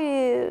kërkoi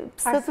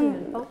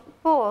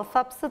po,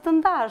 tha pse të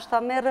ndash,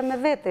 tha merre me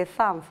vete, i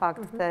tha në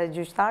fakt të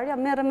gjyqtarja,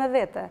 merre me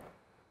vete.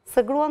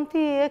 Se gruan ti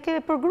e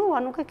ke për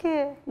grua, nuk e ke,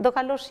 do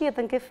kalosh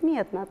jetën ke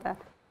fëmijët me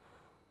atë.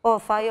 O,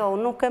 tha jo,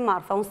 nuk e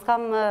marrë, tha,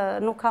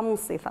 unë nuk ka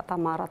mundësi, tha, ta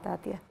marrë atë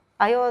atje.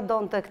 Ajo e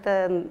donë të këte,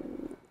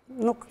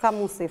 nuk ka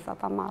mundësi, tha,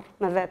 ta marrë,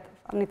 me vetë,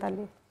 tha, në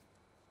Itali.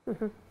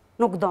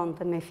 Nuk donë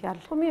të me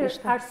fjallë. Po mirë,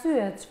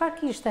 arsye, çfarë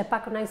kishte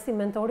pa kënaqësi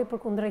mentori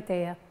për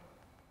kundrejteje?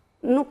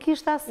 Nuk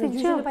kishte asnjë gjë.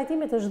 Në gjyqin e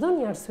pajtimit është dhënë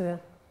një arsye.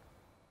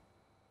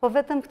 Po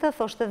vetëm këtë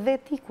thoshte,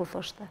 vetë iku,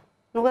 thoshte.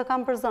 Nuk e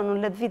kam përzon,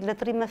 unë let vit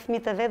letëri me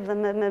fëmijët e vetë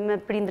dhe me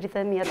prindrit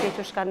e mi, atje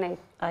që shka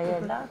nejtë. Ajo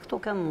la, këtu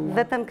ke mund.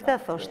 Vetëm këtë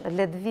thoshte,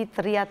 let vit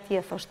ri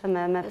atje, thoshte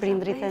me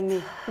prindrit e mi.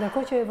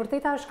 Ndërkohë që e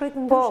vërteta është shkret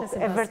ndryshe. Po,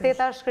 e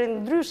vërteta është shkret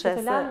ndryshe,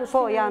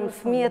 po, janë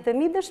fëmijët e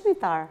mi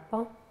dëshmitar.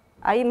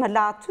 A i më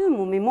la aty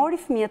mu, mi mori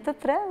fëmijët e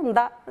 3,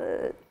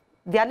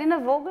 djalin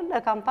e vogël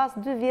e kam pas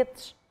 2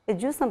 vjeç e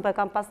gjysëm, për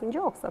e kam pas në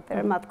gjoks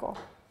atër më atë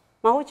kohë.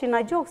 Ma hoqi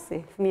na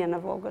gjoksi fëmijën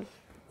e vogël.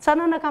 Qa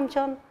nënë kam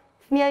qënë?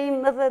 Fëmija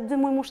im edhe 2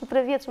 muj mushë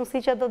 3 vjetë shumë si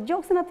që do të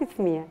gjoksin ati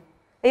fëmije.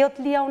 E jo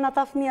të lija unë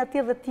ata fëmija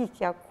atje dhe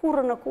tikja,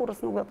 kurën në kurës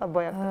nuk do të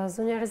bëja.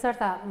 Zonja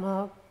Rezarta,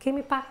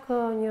 kemi pak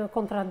një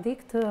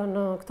kontradikt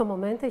në këto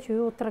momente që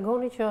ju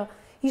tregoni që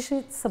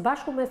ishit së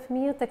bashku me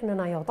fëmijët tek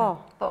nëna jote.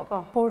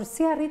 Po. Por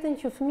si arritën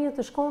që fëmijët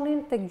të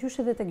shkonin tek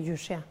gjyshi dhe tek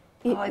gjyshja?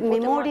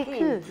 Mi mori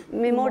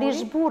mi mori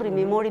ish-burri,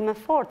 mi mori me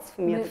forcë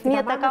fëmijët.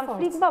 Fëmijët e kanë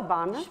frikë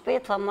babanë.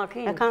 Shpeta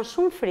makinë. E kanë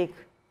shumë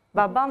frikë.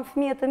 Babam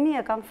fëmijët e mi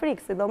e kanë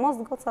frikë, sidomos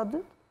goca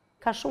 2.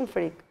 Ka shumë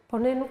frikë. Por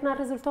ne nuk na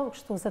rezulton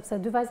kështu, sepse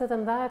 2 vajzat e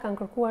mëdha kanë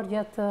kërkuar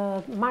gjatë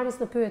marrjes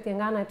në pyetje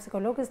nga ana e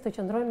psikologës të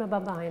qëndrojnë me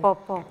babain.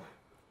 Po.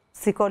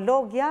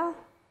 Psikologja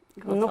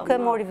nuk e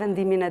mori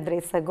vendimin e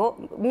drejtë, se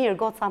mirë,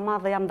 goca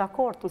madhe jam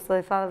dakord, se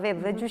i tha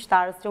vetë dhe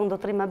gjyqtarës që unë do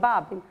të rri me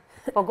babin.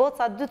 Po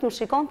goca 2 më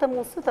shikonte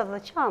mu sytë dhe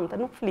qante,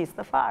 nuk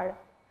fliste fare.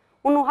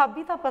 Unë u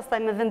habita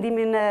pastaj me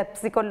vendimin e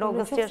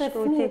psikologës që shkruajti. Nëse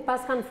fëmijët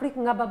pas kanë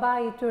frikë nga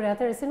babai i tyre,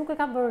 atëherë si nuk e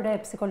ka bërë re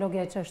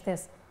psikologja e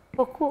çështjes?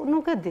 Po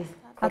nuk e di.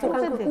 Ato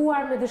kanë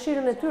kërkuar me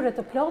dëshirën e tyre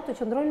të plotë të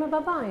qëndrojnë me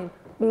babain.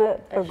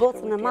 Për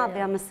gocën e madhe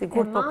jam e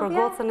sigurt, po për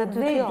gocën e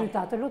dytë jo.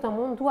 Dyta, të lutem,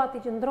 unë dua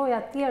të qëndroj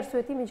atje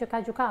arsyetimin që ka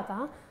gjykata,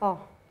 Po.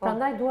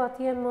 Prandaj dua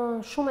të jem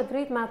shumë e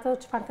drejtë me atë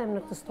çfarë them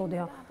në këtë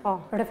studio.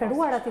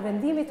 Referuar atij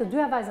vendimi, të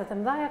 2 vajzat e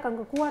mëdha kanë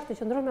kërkuar të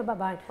qëndrojnë me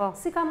babain.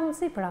 Si ka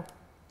mundësi pra?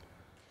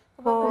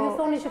 Po ju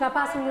thoni që ka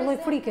pasur një lloj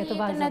frike të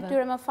vajzave. Në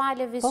tyre më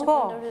falë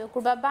vishë,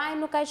 kur babai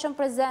nuk ka qenë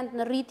prezent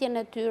në rritjen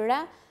e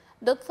tyre,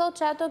 do të thotë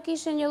që ato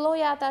kishin një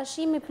lloj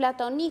atashimi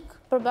platonik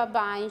për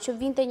babain që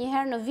vinte një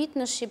herë në vit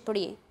në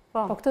Shqipëri.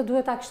 Po këtë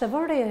duhet ta kishte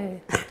vënë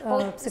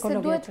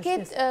psikologjia e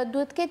çështjes.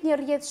 Duhet të ketë një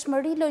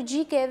rrjedhshmëri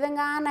logjike edhe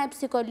nga ana e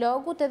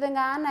psikologut, edhe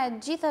nga ana e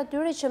gjithë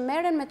atyre që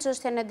merren me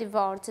çështjen e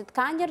divorcit.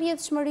 Ka një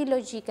rrjedhshmëri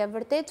logjike.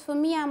 Vërtet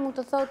fëmia mund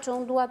të thotë që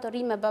unë dua të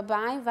rri me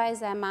babain,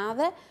 vajza e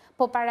madhe,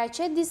 po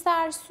paraqet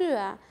disa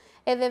arsye.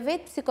 Edhe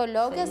vetë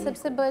psikologe,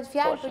 sepse bëhet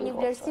fjalë për një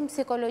vlerësim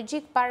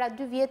psikologjik para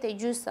 2 vjet e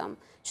gjysmë,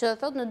 që do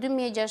thotë në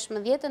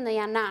 2016 në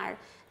janar.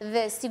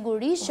 Dhe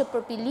sigurisht që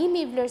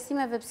përpilimi i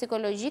vlerësimeve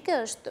psikologjike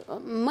është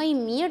më i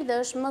mirë dhe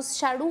është më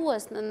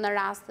sqarues në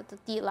raste të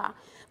tilla.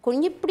 Kur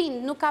një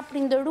prind nuk ka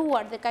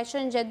prindëruar dhe ka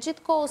qenë gjatë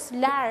gjithë kohës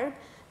larg,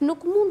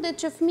 nuk mundet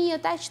që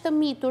fëmijët aq të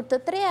mitur, të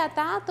 3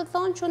 ata të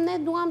thonë që ne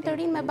duam të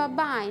rrim me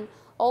babain,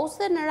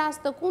 ose në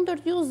rast të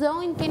kundërt ju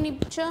zonjë keni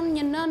qenë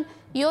një nën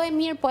jo e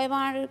mirë, po e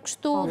marrë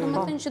kështu,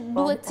 domethënë që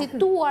duhet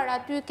cituar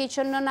aty, ke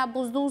qenë nën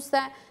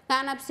abuzuese nga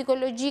ana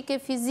psikologjike,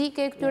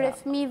 fizike këtyre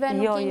fëmijëve,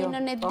 nuk keni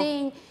nën e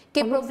denj,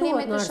 ke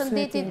probleme të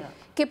shëndetit,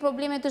 ke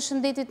probleme të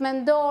shëndetit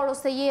mendor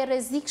ose je e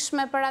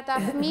rrezikshme për ata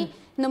fëmijë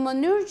në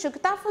mënyrë që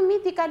këta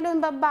fëmijë t'i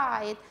kalojnë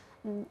babait.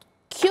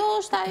 Kjo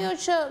është ajo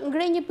që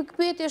ngre një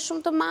pikpyetje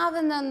shumë të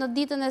madhe në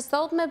ditën e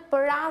sotme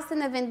për rastin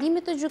e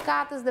vendimit të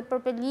gjykatës dhe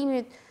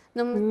përpelimit.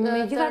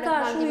 Megjithatë,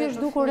 ashtu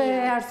është dukur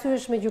e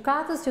arsyeshme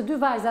gjykatës që dy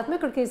vajzat me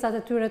kërkesat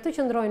e tyre të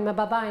qëndrojnë me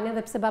babain, edhe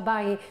pse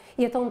babai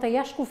jetonte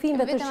jashtë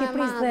kufijve të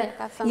Shqipërisë dhe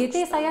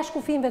jetesa jashtë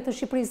kufijve të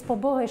Shqipërisë po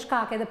bëhej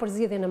shkak edhe për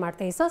zgjedhjen e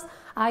martesës,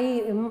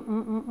 ai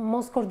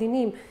mos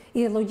koordinim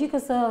i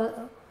logjikës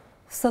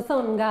së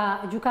thënë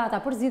nga gjykata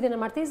për zgjidhjen e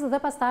martesës dhe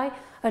pastaj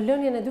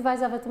lënien e dy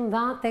vajzave të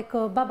mëdha tek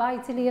babai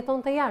i cili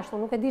jetonte jashtë.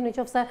 Nuk e di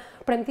nëse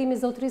premtimi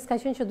i zotërisë ka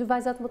qenë që dy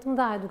vajzat më të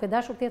mëdha duke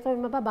dashur të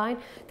jetojnë me babain,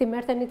 ti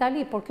merrten në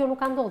Itali, por kjo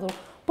nuk ka ndodhur.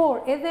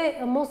 Por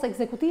edhe mos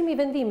ekzekutimi i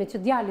vendimit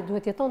që djali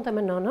duhet jetonte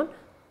me nënën,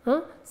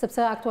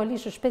 sepse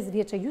aktualisht është 5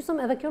 vjeç e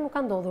gjysmë, edhe kjo nuk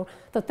ka ndodhur.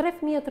 Të tre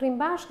fëmijët rrin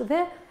bashkë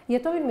dhe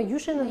jetojnë me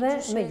gjyshen dhe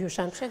me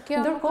gjyshen.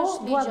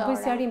 Ndërkohë, dua të bëj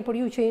sqarim për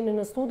ju që jeni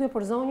në studio,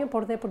 për zonjën,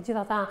 por dhe për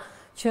gjithë ata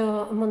që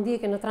më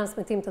ndjekën në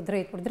transmetim të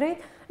drejt për drejt,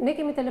 ne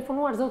kemi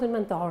telefonuar zotin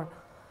mentor.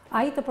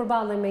 Ai të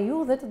përballen me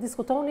ju dhe të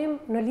diskutonim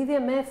në lidhje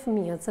me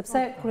fëmijët, sepse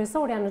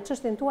kryesorja në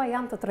çështjen tuaj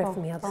janë të tre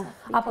fëmijët.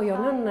 Apo jo,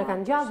 nënën e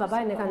kanë gjallë,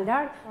 babain e kanë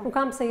larg, nuk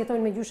kam pse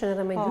jetojnë me gjyshen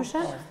edhe me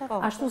gjyshen,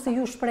 ashtu si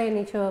ju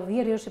shprehni që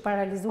vjeri është i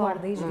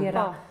paralizuar dhe ish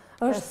vjera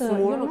është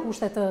jo në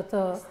kushte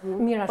të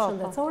mira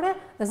shëndetësore,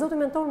 dhe zoti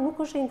mentor nuk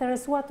është e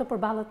interesuar të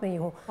përballet me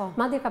ju.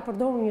 Madje ka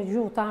përdorur një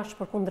gjuhë tash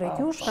për kundrejt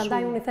jush,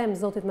 prandaj unë i them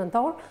zotit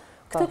mentor,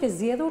 këtë ke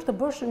zgjedhur të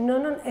bësh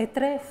nënën e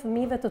tre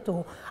fëmijëve të tu.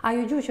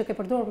 Ajo gjuhë që ke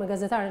përdorur me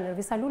gazetaren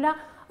Evis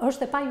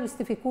është e pa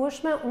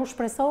justifikueshme. Unë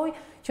shpresoj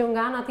që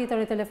nga ana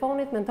tjetër e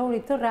telefonit mentori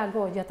të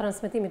reagojë gjatë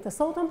transmetimit të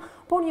sotëm,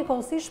 por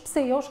njëkohësisht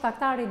pse jo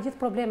shkaktari gjithë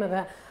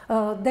problemeve,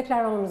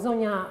 deklaron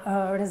zonja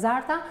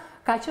Rezarta,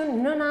 ka qenë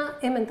nëna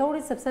e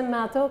mentorit sepse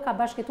me atë ka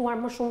bashkëtuar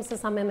më shumë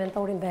se sa me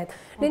mentorin vet.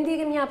 Ne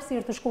ndjekim një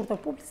hapësirë të shkurtër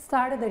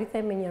publicitare dhe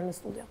rikthehemi më njëherë në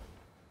studio.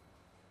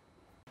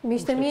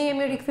 Miqtë mi,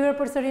 jemi rikthyer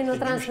përsëri në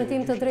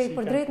transmetim të drejt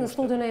për drejt në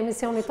studion e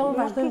emisionit tonë.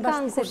 Vazhdojmë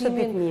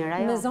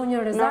bashkëbisedimin me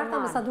zonjën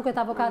Rezarta, me sa duket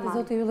avokati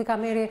zoti Ylli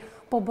Kameri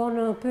po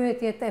bën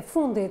pyetjet e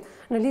fundit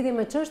në lidhje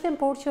me çështjen,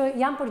 por që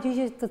janë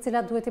përgjigjet të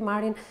cilat duhet i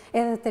marrin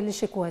edhe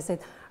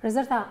teleshikuesit.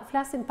 Rezarta,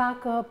 flasim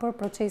pak për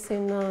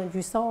procesin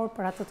gjyqësor,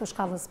 për atë të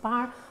shkallës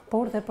parë,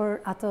 por dhe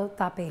për atë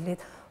të apelit.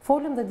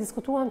 Folëm dhe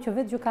diskutuam që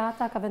vetë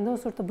gjykata ka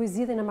vendosur të bëjë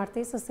zgjedhjen e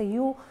martesës se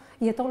ju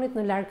jetonit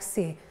në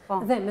largësi.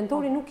 Dhe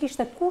mentori nuk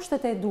kishte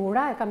kushtet e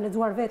duhura, e kam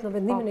lexuar vetë në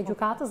vendimin e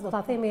gjykatës, do ta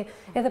themi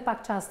edhe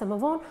pak çaste më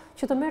vonë,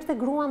 që të merrte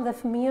gruan dhe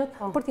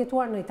fëmijët për të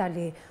jetuar në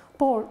Itali.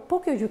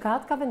 Por kjo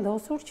gjykatë ka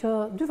vendosur që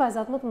dy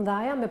vajzat më të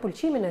mëdha me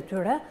pëlqimin e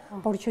tyre,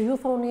 por që ju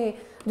thoni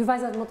dy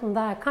vajzat më të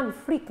mëdha kanë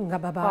frikë nga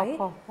babai,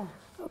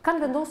 kanë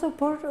vendosur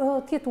për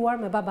të jetuar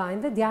me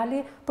babain dhe djali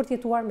për të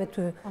jetuar me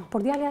ty.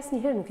 Por djali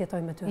asnjëherë nuk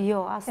jetoi me ty.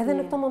 Jo, asnjëherë. Edhe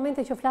në këto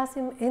momente që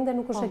flasim, ende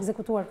nuk është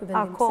ekzekutuar ky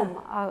vendim.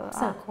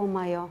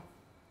 Akoma jo.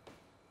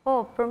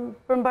 Po,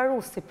 për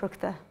mbarusi për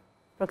këtë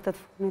të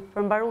fëmijë.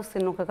 Për mbarusi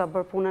nuk e ka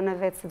bërë punën e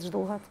vet siç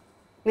duhet.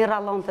 Mi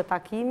rallonte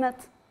takimet.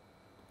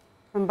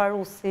 Për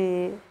mbarusi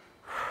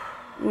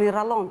mi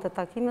rallonte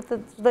takimet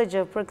çdo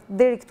gjë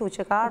deri këtu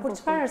që ka ardhur. Por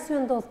çfarë arsye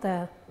ndodhte?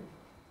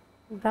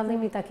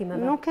 Rallimi i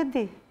takimeve. Nuk e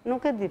di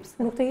pse.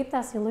 Nuk të jepte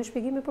asnjë lloj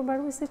shpjegimi për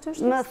mbaruesin si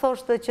ç'është? Më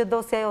thoshte që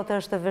dosja jote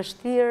është e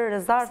vështirë,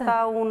 Rezarta,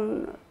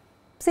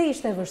 Pse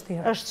ishte e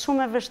vështirë? Është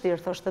shumë e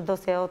vështirë, thoshte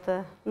dosja jote.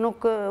 Nuk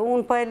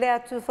unë po e le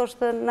aty,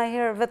 thoshte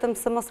ndonjëherë vetëm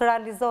se mos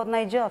realizohet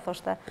ndonjë gjë,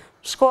 thoshte.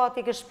 Shko aty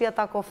ke shtëpia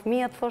tako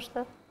fëmijët,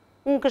 thoshte.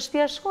 Unë ke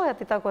shtëpia shkoj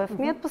aty takoj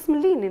fëmijët, po s'm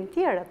linin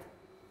tjerët.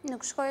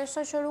 Nuk shkoj e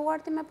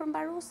shoqëruar ti me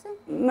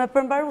përmbarusin? Me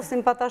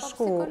përmbarusin pa ta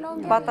shku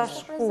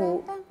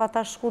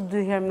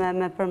 2 herë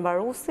me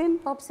përmbarusin.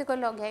 Po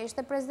psikologja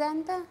ishte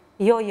prezente?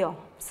 Jo,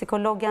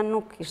 psikologja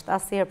nuk ishte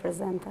asnjëherë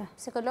prezente.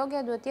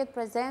 Psikologja duhet të jetë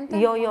prezente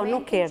Jo,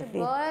 nuk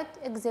erdhi. Që bëhet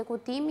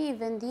ekzekutimi i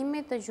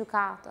vendimit të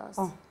gjykatës.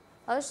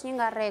 Është një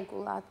nga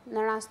rregullat. Në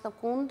rast të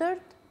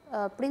kundërt,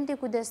 prindi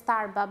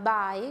kujdestar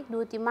babai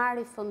duhet i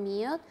marrë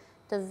fëmijët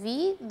të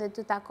vijë dhe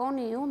të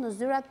takoni ju në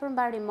zyrat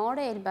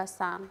përmbarimore e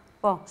Elbasan.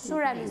 Kështu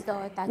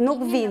realizohet takimi në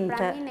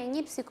pranimin e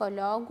një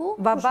psikologu.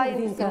 Babai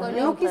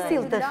nuk i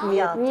sillte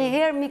fëmijët.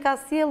 Njëherë mi ka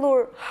sjellur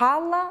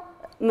halla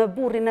me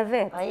burrin e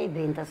vet. Ai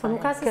binte sa.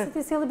 Nuk ka se si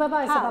t'i sjelli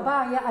babai, se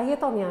babai a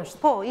jeton jashtë.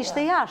 Po, ishte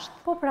jashtë.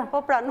 Po pra,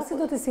 si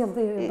do t'i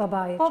sjelli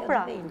babai? Po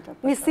pra,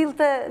 mi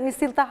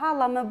sillte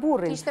halla me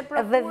burrin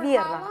dhe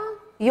vjerra.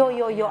 Jo,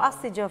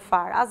 asnjë gjë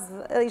fare,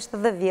 ishte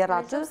dhe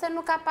vjerra aty. Nëse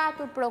nuk ka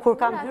patur prokuror, kur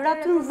kam hyrë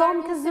aty në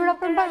dhomë ke zyra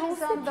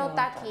përmbaruesit do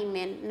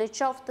takimin, në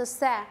qoftë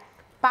se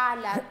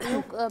pala,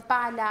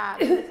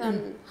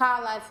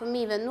 halla e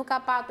fëmijëve nuk ka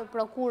patur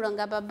prokuror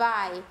nga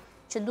babai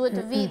që duhet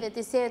të vijë dhe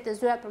të sjellë te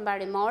zyrat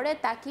përmbarimore,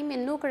 takimi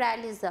nuk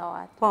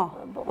realizohet. Po,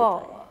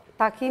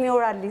 takimi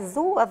u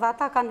realizu, edhe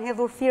ata kanë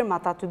hedhur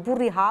firmat aty,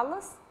 burri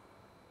hallës,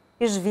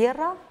 ish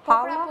vjera,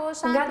 halla.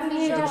 Nga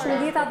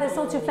 2016 dhe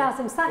sot që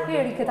flasim, sa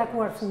heri ke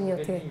takuar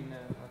fëmijët ti?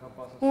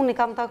 Unë i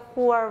kam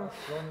takuar,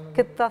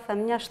 këtë ta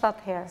them, një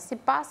 7 herë. Si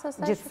pas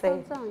asaj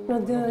Në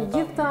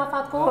gjithë të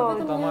afat kohë,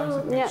 vetëm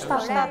një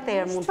 7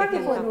 herë mund të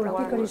kemë takuar.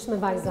 Pikërisht me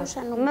vajzat?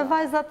 Me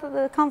vajzat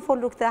kam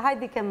folu këte,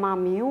 hajdi ke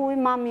mami juj,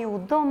 mami ju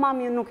do,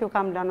 mami ju nuk ju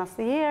kam lënë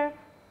asnjëherë.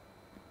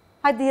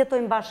 Hajdi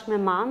jetojmë bashkë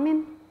me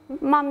mamin,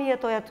 mami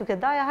jetoj aty ke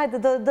daja,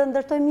 hajdi dhe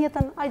ndërtojmë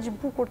jetën aq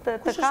bukur të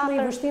katër. Kush është më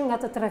i vështirë nga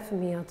të 3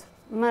 fëmijët?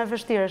 Më e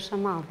vështirë është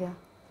e madhja.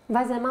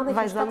 Vajza e madhe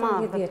që është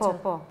 17 vjeçë.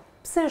 Po.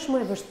 Pse është më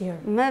e vështirë?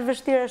 Më e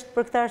vështirë është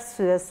për këtë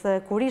arsye, se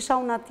kur isha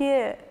unë atje,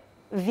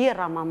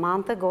 vjera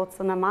mamante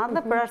gocën e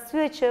madhe, për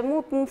arsye që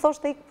mu të më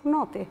thoshte ikë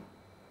punoti,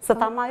 se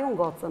ta maj unë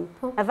gocën.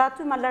 Edhe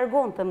aty ma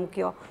largonte mu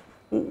kjo.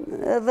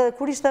 Edhe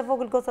kur ishte e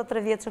vogël goca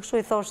 3 vjeçë,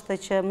 kështu i thoshte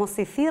që mos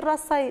i thirr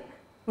asaj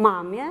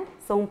mamje,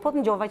 se unë po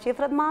të ngjova që i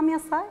thret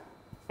mamje asaj,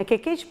 e ke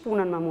keq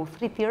punën me mu,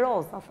 thriti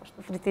roza,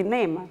 thoshte, thriti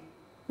nemër.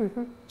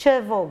 Që e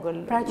vogël,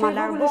 pra që e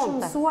vogël është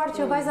mësuar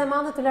që vajza e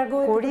madhe të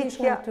largohet të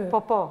prishkë në ty.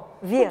 Po,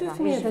 vjera,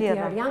 ish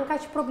vjera. Janë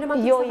kaq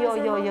problematikë se vajza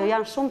e madhe? Jo,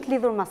 janë shumë të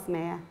lidhur mas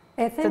meje.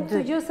 E them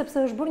këtë gjë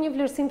sepse është bërë një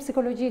vlerësim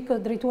psikologjik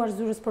drejtuar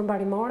zyrës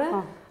përmbarimore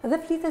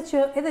dhe flitet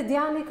që edhe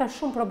djali ka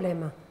shumë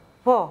probleme.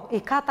 Po,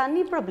 i ka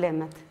tani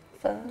problemet.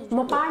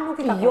 Më parë nuk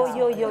i ka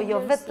Jo,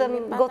 vetëm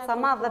goca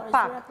madhe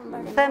pak,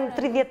 them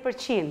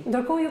 30%.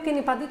 Ndërkohë ju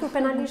keni paditur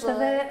penalisht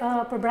edhe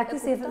për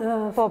braktisje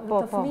të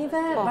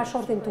fëmijëve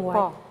bashkëshortin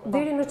tuaj.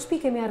 Deri në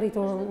ç'pikë kemi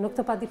arritur në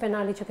këtë padi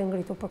penali që ke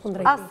ngritur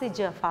përkundrejt?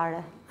 Asnjë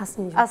fare.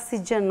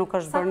 Asnjë nuk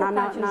është bërë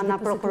nga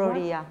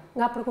prokuroria.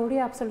 Nga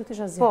prokuroria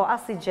absolutisht asgjë. Po,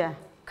 asnjë.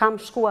 Kam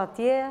shku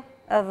atje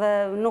edhe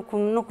nuk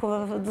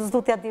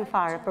s'du t'ja din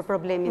fare për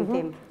problemin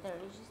tim.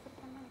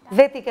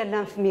 Veti ke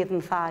lënë fëmijët,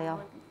 më tha ajo.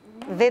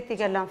 Veti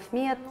ke lënë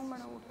fëmijët,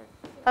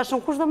 ta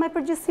shumë kush do me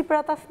përgjithësi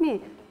për ata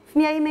fëmijë?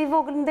 Fëmija ime i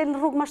vogël në delë në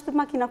rrugë ma shtyp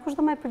makina, kush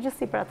do me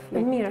përgjithësi për atë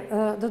fëmijë? Mirë,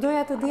 do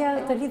doja të dija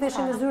të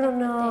lidheshe me zyrën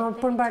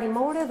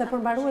përmbarimore dhe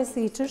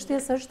përmbaruesi i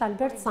çështjes është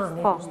Albert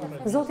Cani.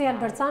 Zoti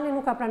Albert Cani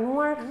nuk ka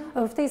pranuar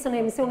ftesën e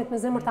emisionit me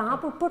zemër të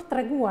hapur për të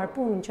treguar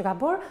punën që ka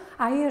bërë.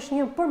 Ai është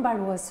një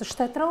përmbarues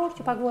shtetëror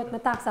që paguhet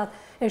me taksat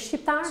e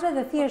shqiptarëve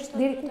dhe thjesht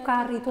deri ku ka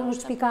arritur, në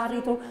ç'pikë ka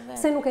arritur,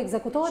 pse nuk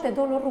ekzekutohet e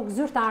do në rrugë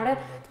zyrtare,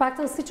 të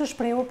paktën siç është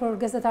shprehur për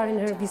gazetarin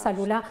Evis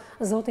Ahmeti,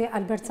 zoti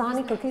Albert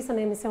Cani, kërkesën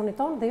e emisionit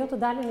tonë dhe jo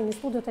të dalin në një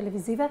studio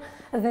televizive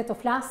dhe të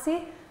flasi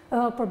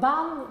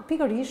përballë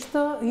pikërisht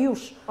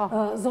jush,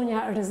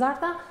 zonja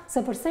Rezarta, se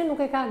përse nuk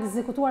e ka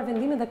ekzekutuar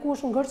vendimin dhe ku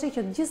është ngërçi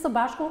që të gjithë së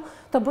bashku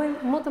të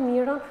bëjmë më të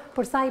mirën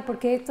për sa i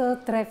përket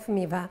 3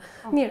 fëmijëve.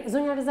 Mirë,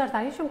 zonja Rezarta,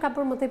 ajo që më ka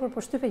bërë më tepër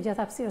përshtypje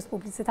gjatë hapësirës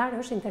publicitare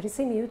është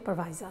interesimi yt për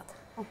vajzat.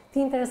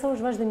 Ti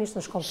interesohesh vazhdimisht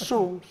në shkollë?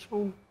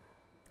 Shumë.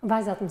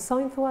 Vajzat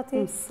mësojnë, thua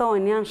ti?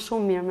 Mësojnë, janë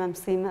shumë mirë me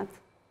mësimet.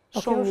 Po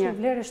kjo është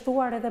vlerë e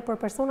shtuar edhe për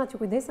personat që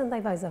kujdesen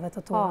ndaj vajzave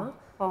të tua?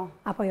 Po.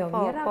 Apo jo,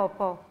 Vjera?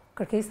 Po.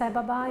 Kërkesa e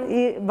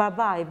babait?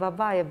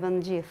 Babai e bën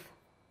gjithë.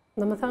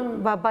 Në më thënë...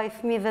 Babai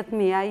fëmijëve të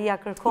mi, ai ja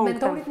kërkon këtë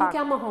mentorit nuk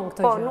ja mohon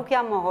këtë gjë? Po, nuk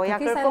ja mohon, ja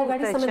kërkon këtë që... Kërkesa e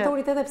llogarisë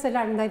mentorit edhe pse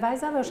larg ndaj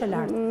vajzave është e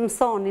lartë?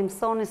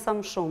 Mësoni sa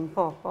më shumë,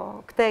 po.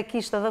 Këtë e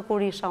kishte edhe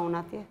kur isha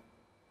unë atje.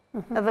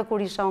 Edhe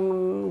kur isha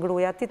unë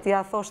gruaja atje,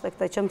 ja thoshte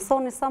këtë që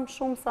mësoni sa më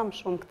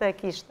shumë, këtë e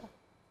kishte.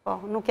 Po,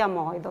 nuk ja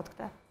mohoj dot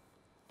këtë.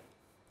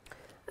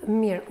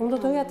 Mirë, unë do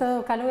doja të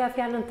kaloja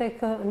fjalën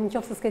tek në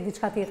qoftë se s'ke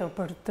diçka tjetër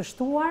për të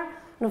shtuar.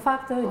 Në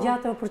fakt,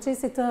 gjatë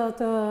procesit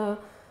të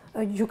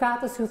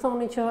gjykatës ju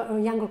thoni që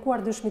janë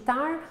kërkuar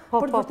dëshmitar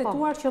për të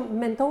vërtetuar që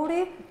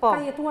mentori ka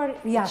jetuar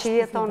jashtë. Që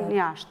jeton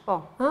jashtë, po.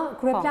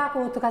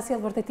 Kryeplaku të ka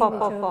sjellë vërtetimin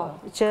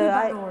që ky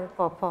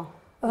banor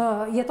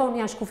jeton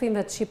jashtë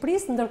kufimeve të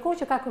Shqipërisë,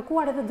 ndërkohë që ka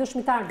kërkuar edhe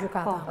dëshmitar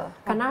gjykata.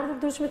 Kanë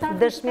ardhur dëshmitar?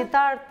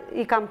 Dëshmitar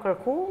i kam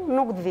kërku,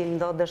 nuk të vim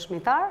do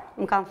dëshmitar,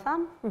 më kanë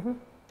thënë.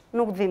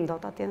 Nuk të vim do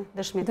të atje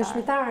dëshmitar.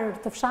 Dëshmitar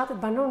të fshatit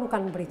banor nuk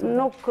kanë mbritur?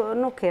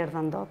 Nuk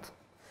erdhën dot.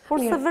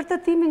 Kurse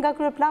vërtetimin nga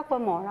kryeplaku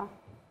e mora.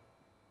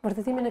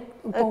 Vërtetimin e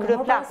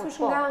kryeplakut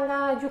nga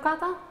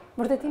gjykata?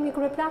 Vërtetimi i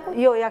kryeplakut?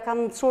 Jo, ja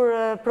kam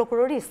mësuar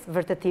prokurorisë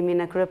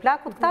vërtetimin e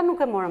kryeplakut, këta nuk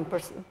e morën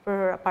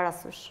për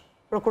parasysh.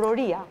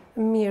 Prokuroria.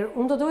 Mirë,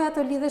 unë do doja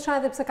të lidhesha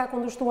edhe pse ka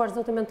kundërshtuar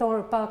zoti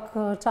mentor pak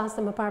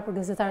çaste më parë për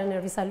gazetarin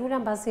Evis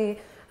Ahmeti, mbasi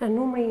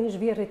numri i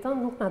ish-burrit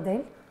tënd nuk na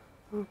del.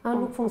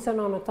 Nuk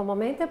funksionon në këto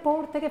momente,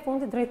 por tek e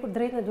fundit drejt për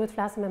drejt ne duhet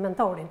flasim me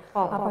mentorin.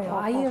 Apo jo,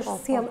 ai është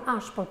sjell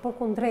ashpër, por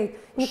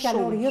kundrejt një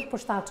fjalori jo të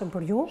përshtatshëm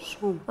për ju.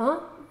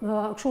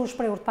 Kështu është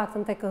shprehur të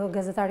paktën tek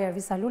gazetari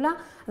Evis Ahmeti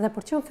dhe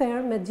për qenë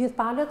fair me të gjithë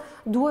palët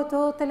duhet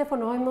të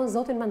telefonojmë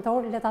zotin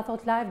mentor, le ta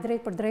thot live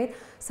drejt për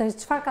drejt se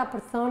çfarë ka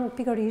për thënë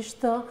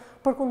pikërisht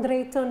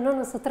përkundrejt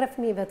nënës së 3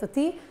 fëmijëve të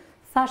tij.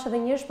 Thash edhe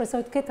një herë,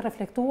 shpresoj të ketë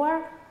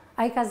reflektuar.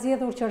 Ai ka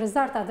zgjedhur që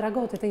Rezarta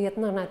Dragoti të jetë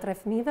nëna e 3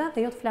 fëmijëve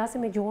dhe jo të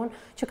flasim me gjuhën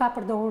që ka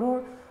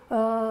përdorur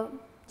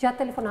gjatë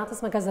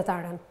telefonatës me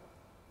gazetaren.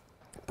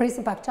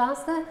 Presim pak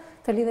çaste,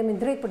 të lidhemi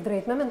drejt për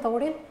drejt me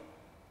mentorin.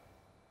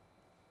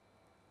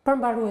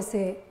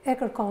 Përmbaruesi e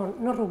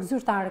kërkon në rrugë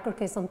zyrtare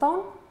kërkesën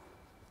tonë.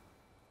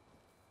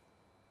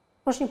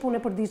 Është një punë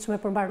e përditshme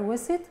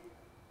përmbaruesit.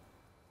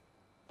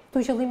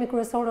 Këtu qëllimi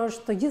kryesor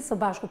është të gjithë së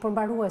bashku,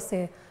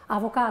 përmbaruesi,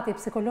 avokati,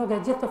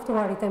 psikologët, gjithë të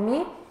ftuarit e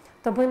mi,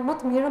 të bëjnë më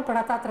të mirën për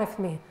ata 3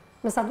 fëmijë.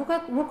 Me sa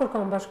duket, nuk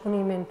kërkon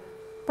bashkëpunimin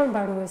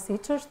përmbaruesi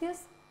i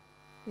çështjes.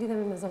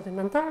 Lidhemi me zotin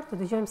mentor,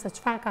 të dëgjojmë se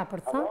çfarë ka për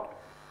të thënë.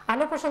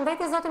 Alo,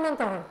 përshëndetje zoti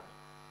mentor.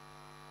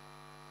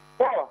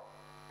 Po.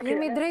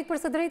 Jemi drejt për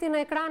së drejti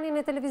në ekranin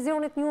e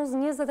televizionit News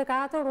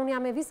 24, unë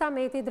jam Evis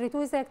Ahmeti,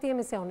 drejtuese e këtij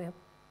emisioni.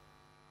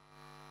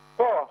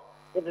 Po,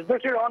 të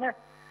dëshironi.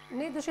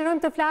 Ne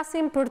dëshirojmë të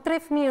flasim për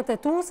 3 fëmijët e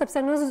tu, sepse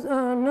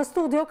në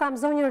studio kam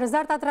zonjën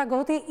Rezarta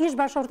Dragoti,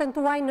 ish-bashkëshortin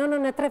tuaj,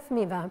 nënën e 3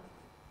 fëmijëve.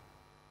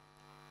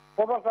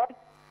 Po, pastaj,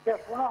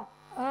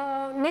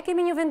 ne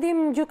kemi një vendim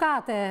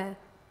gjykate,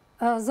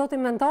 zoti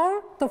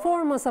mentor, të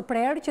formës së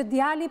prerë që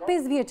djali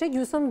 5 vjeç e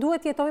gjysmë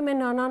duhet jetoj me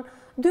nënën,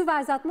 2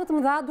 vajzat më të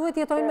mëdha duhet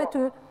jetoj me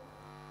ty.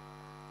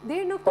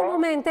 Deri në këto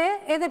momente,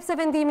 edhe pse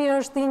vendimi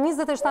është i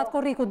 27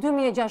 korriku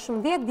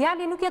 2016,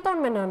 djali nuk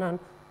jeton me nënën.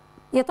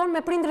 Jeton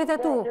me prindrit e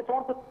tu.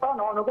 Jeton të ta,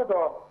 nuk e do,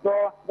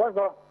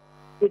 vazhdo.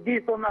 I di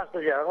për mes të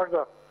gjë,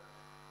 vazhdo.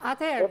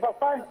 Atëherë,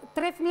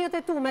 3 fëmijët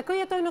e tu, me kë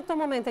jetojnë në këto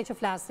momente që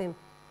flasim?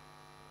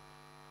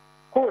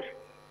 Kush?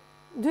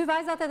 2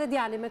 vajzat edhe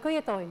djali, me kë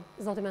jetojnë,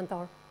 zoti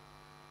mentor?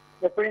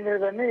 Me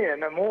prindrit e mi,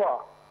 me mua.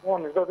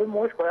 Unë çdo 2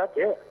 muaj shkoj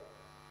atje.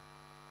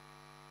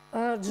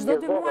 Çdo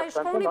 2 muaj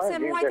shkoni, pse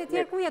muajt e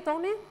tjerë ku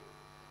jetoni?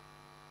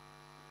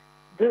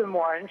 2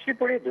 muaj në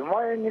Shqipëri, 2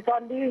 muaj në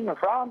Itali, në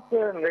Francë,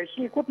 në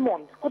Greqi, ku të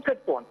mund, ku të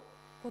ketë punë.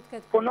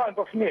 Punojnë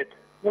për fëmijët,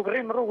 nuk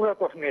rrim rrugëve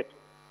për fëmijët.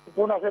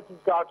 Puna se të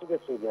qartë të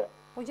sudje.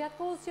 Po gjatë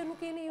kohës që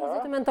nuk jeni ju,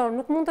 zoti mentor,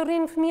 nuk mund të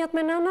rrinë fëmijët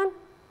me nënën?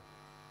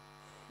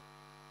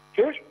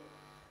 Qysh?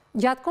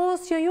 Gjatë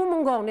kohës që ju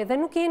mungoni dhe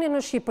nuk jeni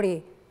në Shqipëri,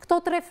 këto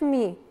 3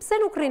 fëmijë,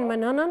 pse nuk rrinë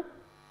me nënën?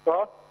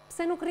 Po.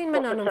 Pse nuk rrinë me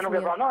nënën fëmijët? Sepse nuk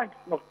e banojnë,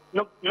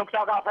 nuk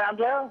ta ka thënë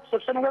ndër,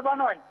 sepse nuk e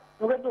banojnë,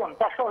 nuk e duan,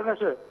 ta shohin me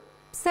sy.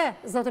 Pse,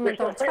 zoti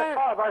mentor,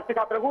 çfarë? Si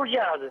ka treguar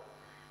gjëra.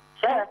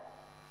 Pse?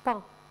 Po.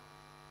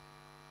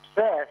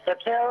 Pse?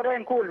 Sepse e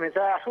rën kulmin,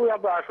 se ashtu ja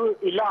bë, ashtu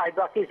i laj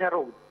bakisin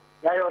rrugë.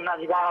 Ja jo na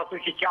digara aty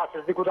që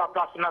qasës diku ta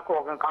plasin me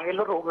kokën, ka ngel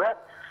rrugëve.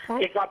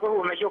 I ka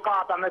provu me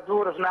gjykata, me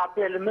durrës, me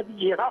apel, me të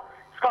gjitha,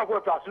 s'ka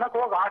ku plasin me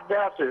kokë, ardh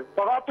deri aty.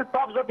 Po aty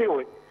prap zoti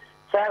uj.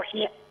 Se është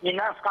një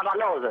nën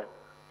skandaloze.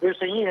 Ju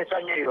se njëri sa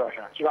njëri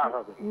është, çfarë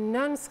thotë?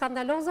 Nën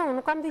skandaloze,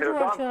 unë nuk kam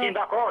dëgjuar që ti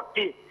dakord,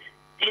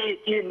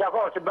 ti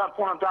dakord se bën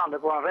punën tënde,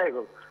 po në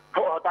rregull.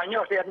 Po ta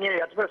njohësh atë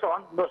njëri atë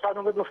person, do sa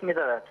nuk e do fëmijët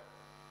e vet.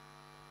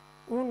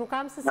 Unë nuk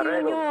kam se si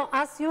unë njoh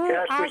as ju,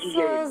 as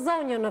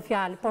zonjën në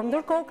fjalë, por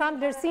ndërkohë kam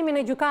vlerësimin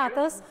e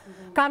gjykatës,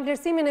 kam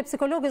vlerësimin e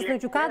psikologës në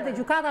gjykatë dhe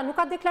gjykata nuk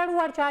ka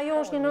deklaruar që ajo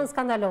është një nën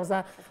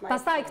skandaloze.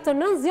 Pastaj këtë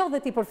nën zgjodhe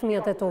ti për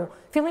fëmijët e tu.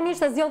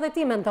 Fillimisht e zgjodhe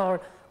ti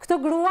mentor.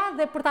 Këtë grua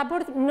dhe për ta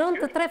bërë nën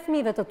të 3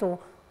 fëmijëve të tu.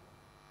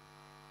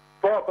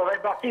 Po dhe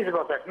baptizë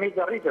po të fëmijët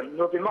të rritën,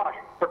 do t'i marrë,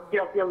 për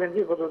të tjellin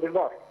zi, po do t'i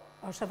marrë.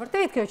 Është e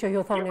vërtet kjo që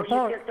ju thoni,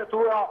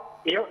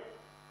 por...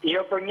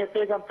 Jo për një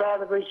tekën të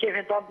edhe për i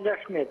qefin të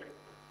mblesërit.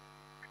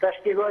 Këta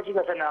shpjegoj që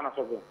këtë nëna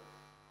së bërë.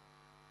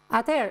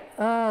 Atëherë,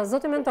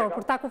 zoti mentor,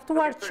 për ta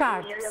kuptuar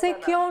qartë, pse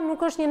kjo nuk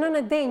është një nënë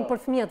e denjë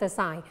për fëmijët e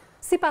saj,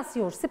 sipas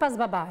jush, sipas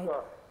babait?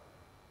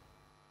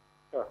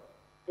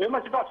 Jo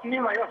më sipas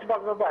fëmijëve, jo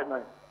sipas babait.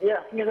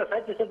 Ja, fëmijët e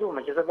saj që se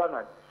duhet, që se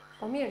banojnë.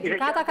 Po mirë,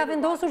 gjykata ka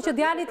vendosur që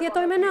djali të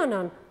jetojë me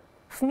nënën.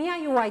 Fëmia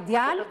juaj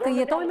djalë të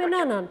jetojë me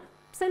nënën.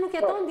 Pse nuk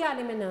jeton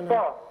djali me nënën?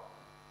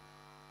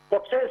 Po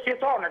pse si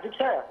jeton, ti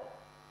pse?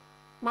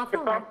 Ma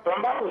thonë.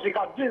 Përmbaruesi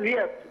ka 2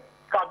 vjet,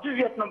 ka 2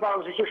 vjet në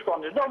mbaruesi që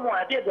shkon. Çdo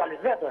muaj atje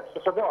djalit vetë,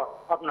 se do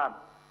atë nën.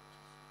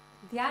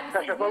 Djali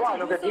ka shpjeguar,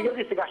 nuk e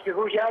di si ka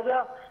shpjeguar që ajo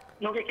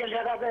nuk e ka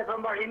lëra vetë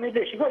për mbarimin,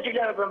 shikoj që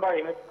lëra për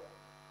mbarimin.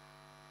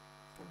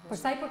 Për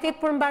sa i përket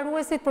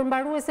përmbaruesit,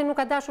 përmbaruesi nuk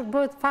ka dashur të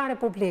bëhet fare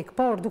publik,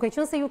 por duke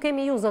qenë se ju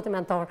kemi ju, zoti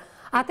mentor.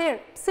 Atëherë,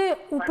 pse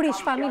u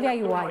prish familja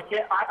juaj?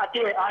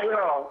 Atje,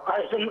 ajo,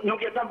 nuk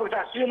jeton për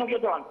ta sy, nuk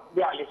jeton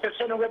djali,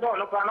 sepse nuk jeton,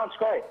 nuk pranon të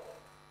shkoj.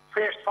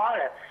 Thjesht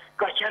fare,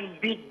 ka qenë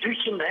mbi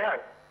 200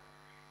 herë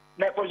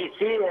me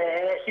polici,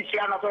 si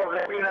që janë ato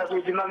veprime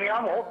dhe dy më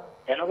mirë,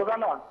 nuk e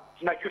pranon.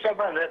 Në qyse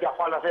bërën dhe t'ja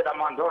falë se ta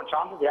mandon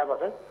çantën, t'ja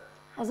pasë.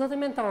 O zoti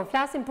mentor,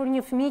 flasim për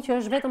një fëmijë që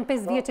është vetëm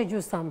 5 vjeç e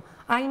gjysmë.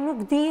 Ai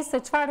nuk di se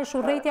çfarë është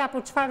urrëtia apo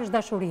çfarë është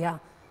dashuria.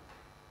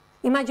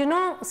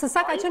 Imagjino se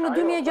sa ka qenë në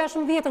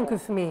 2016 ky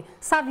fëmijë.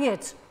 Sa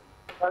vjeç?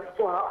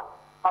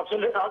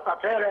 Absolutisht,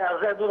 atëherë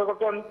edhe duhet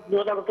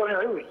ta kuptoni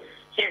ju.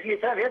 Se fëmijë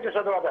 3 vjeç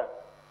sa do atë.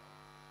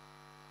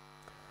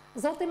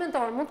 Zoti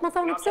mentor, mund të më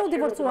thoni pse u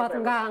divorcuat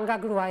nga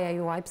gruaja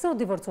juaj? Pse u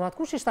divorcuat?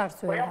 Kush ishte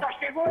arsyeja?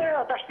 Po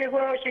ja ta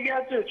shpjegoj që gjë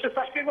aty. Ç'është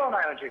ta shpjegon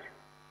ajo çik?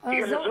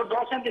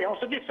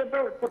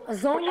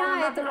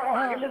 Zonja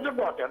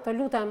të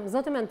lutem,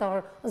 zoti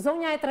mentor,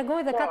 zonja e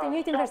tregoi dhe ka të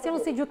njëjtin version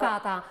si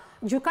gjykata.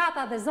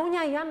 Gjykata dhe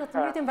zonja janë në të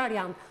njëjtin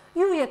variant.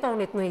 Ju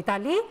jetonit në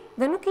Itali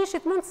dhe nuk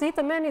kishit mundësi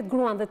të merrnit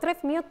gruan dhe 3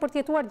 fëmijët për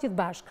të jetuar gjithë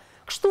bashkë.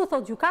 Kështu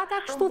thot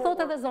gjykata, kështu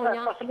thot edhe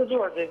zonja.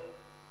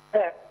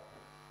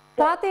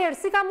 Po atëherë,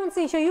 si ka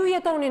mundësi që ju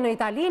jetoni në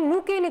Itali,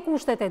 nuk keni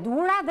kushtet e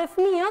duhura dhe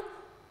fëmijët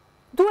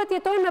duhet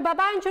jetojnë me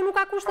babain që nuk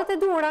ka kushtet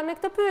e duhura? Ne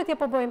këtë pyetje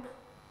po bëjmë.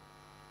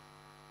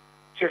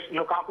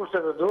 Nuk kanë kushte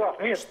të dua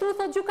fëmijët. Shtu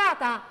thot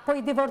gjykata, po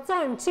i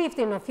divorcojmë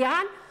çiftin në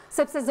fjalë,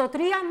 sepse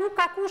zotëria nuk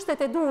ka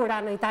kushtet e duhura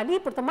në Itali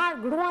për të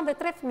marrë gruan dhe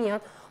 3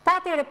 fëmijët. Pa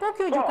atëre, po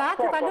kjo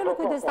gjykatë ka lënë në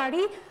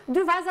kujdestari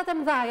 2 vajzat e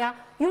mëdhaja.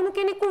 Ju nuk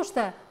keni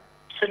kushte.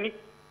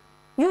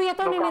 Ju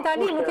jetoni në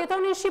Itali, nuk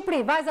jetoni në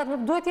Shqipëri. Vajzat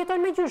nuk duhet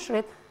jetojnë me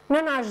gjyshrit.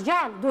 Nëna është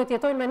gjallë, duhet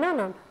jetojnë me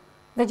nënën.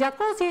 Dhe gjatë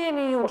kohës që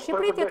jeni ju në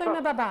Shqipëri, jetojnë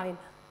me babain.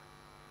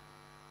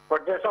 Por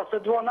desa se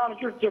dua nënë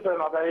gjysh tjetër,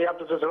 atë jam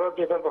të zgjedhur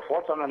tjetër për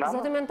forca me nënë.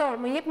 Zoti mentor,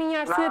 më jepni një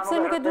arsye pse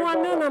nuk e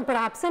duan nënën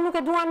prap, pse nuk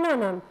e duan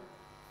nënën?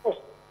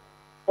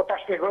 Po ta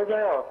shpjegoj dhe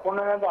jo,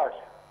 punën e ndash.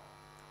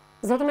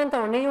 Zoti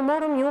mentor, ne ju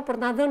morëm ju për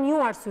të na dhënë ju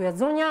arsyet.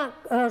 Zonja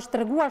është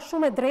treguar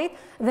shumë e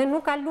drejtë dhe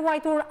nuk ka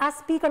luajtur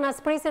as pikën as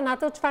presën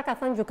atë çfarë ka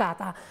thënë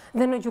gjykata.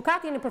 Dhe në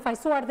gjykatë jeni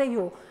përfaqësuar dhe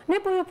ju. Ne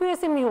po ju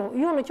pyesim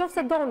ju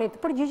nëse doni të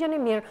përgjigjeni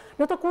mirë,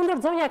 në të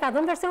kundërt zonja ka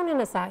dhënë versionin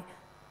e saj.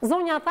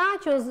 Zonja tha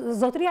që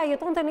zotëria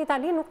jetonte në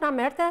Itali, nuk na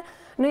merrte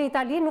në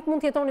Itali, nuk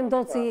mund të jetonim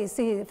dot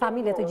si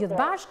familje të gjithë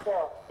bashkë.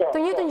 Të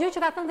njëjtën gjë që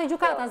ka thënë dhe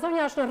gjykata,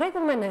 zonja është në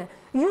rregull me ne.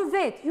 Ju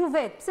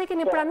vet, pse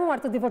keni planuar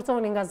të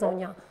divorcoheni nga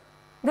zonja?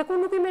 Dhe kur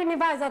nuk I merrni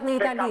vajzat në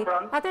Itali,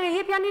 atëherë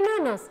jepjani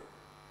nënës.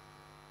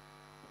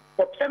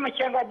 Po pse më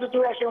qenë nga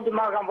detyra që unë të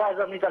marr kam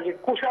vajzat në Itali?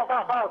 Kush ka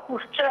thënë?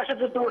 Kush çfarë është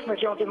detyrueshme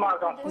që unë të marr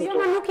kam? Jo,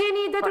 më nuk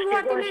jeni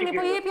detyruar të merrni,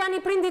 po jepjani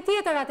prindi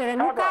tjetër atëherë.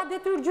 Nuk ka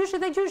detyrë gjyshi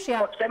dhe gjyshja.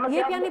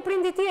 Jepjani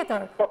prindi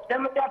tjetër. Po pse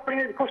më ja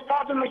prindi? Kush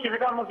thotë më që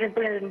ka mund të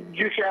prindi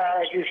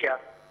gjyshja?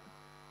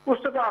 Kush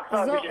të ka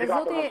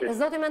thënë?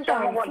 Zoti mentor,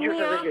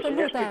 fëmia, të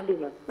lutem.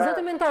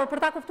 Zoti mentor, për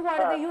ta kuptuar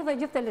edhe ju dhe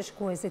gjithë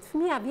teleshikuesit,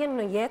 fëmia vjen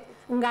në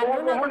jetë nga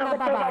nëna dhe nga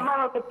babai.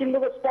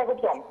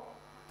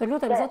 Të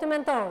lutem, zoti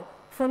mentor,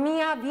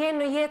 fëmia vjen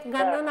në jetë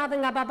nga nëna dhe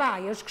nga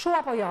babai, është kështu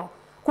apo jo?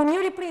 Kur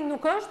njëri prind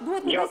nuk është,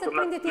 duhet të beset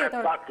prindi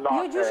tjetër.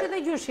 Jo gjyshi dhe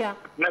gjyshja.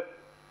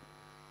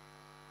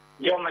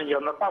 Jo,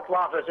 me pak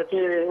lafe, se ti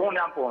unë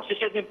jam punë. Si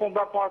që ti punë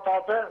bërë partë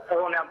atë,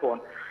 unë jam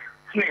punë.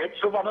 Fëmijët,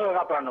 shumë banorë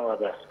ka pranuar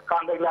atë.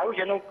 Kanë deklaruar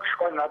që nuk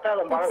shkojnë në atë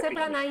dhe mbarë pse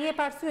pra na jep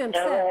arsyen,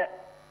 pse?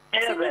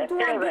 Pse nuk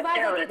duan 2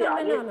 vajza të jetojnë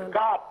me nënën?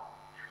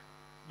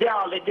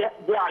 Djali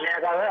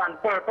e ka dhënë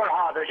për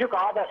hatër, që ka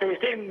hatër se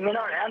ishte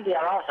minor e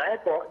ndja rasa e,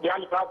 po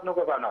djali prapë nuk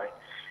e pranoj.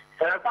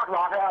 Edhe pak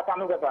lafe, ata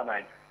nuk e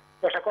pranojnë.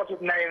 Për shako që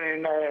me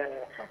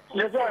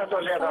lezojnë të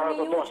letra.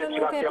 Ju që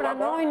nuk e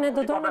pranojnë, ne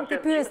do donim t'i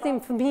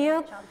pyesim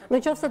fëmijët, në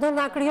qoftë se do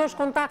na krijosh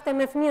kontakte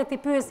me fëmijët, t'i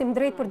pyesim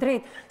drejt për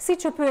drejt, si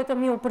që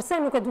pyetëm ju, përse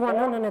nuk e duan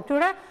nënën e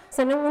tyre,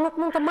 se unë nuk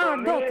mund të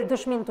marr dot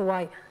dëshminë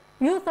tuaj.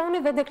 Ju thoni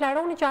dhe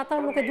deklaroni që ata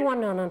nuk e duan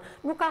nënën.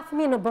 Nuk ka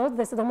fëmijë në botë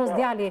dhe sidomos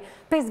djali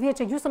 5 vjeç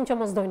e gjysmë që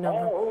mos dojnë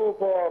nënën.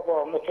 Po,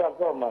 më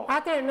çfarë më.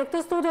 Atëherë, në këtë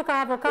studio ka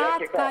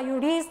avokat, ka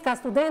jurist, ka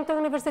student të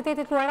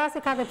Universitetit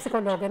Luarasi, ka dhe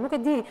psikologe. Nuk e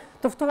di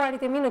të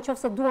ftuarit e mi në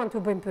qoftë se duan t'ju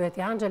bëjmë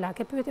pyetje. Angela,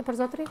 ke pyetje për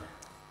zotrin?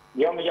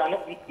 Jo, më janë,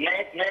 ne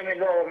jemi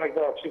lorë me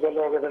këto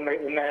psikologe dhe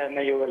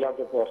me ju velat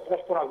të poshtë.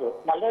 Është puna këtu.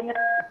 Ma lënë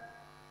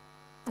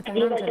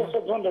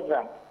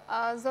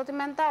Zoti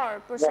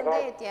mentor,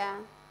 përshëndetje.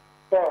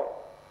 Po.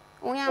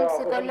 Unë jam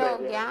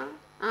psikologja,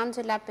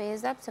 Angela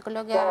Peza,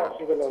 psikologja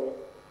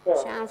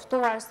që janë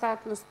ftuar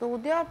sot në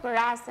studio për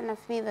rastin e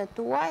fëmijëve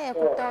tuaj. E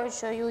kuptoj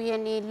që ju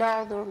jeni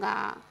lodhur nga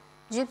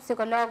gjithë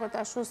psikologët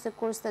ashtu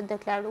sikur s'të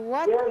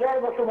deklaruat.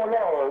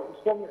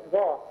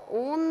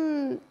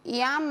 Unë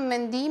jam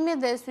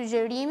mendimit dhe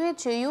sugjerimit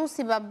që ju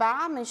si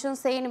baba, me qenë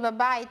se jeni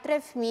baba I 3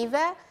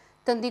 fëmijëve,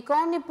 të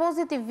ndikoni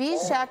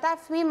pozitivisht që ata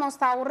fëmijë mos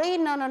ta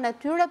urrejnë nënën e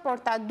tyre,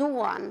 por ta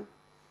duan.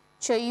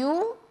 Që ju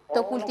të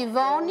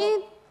kultivoni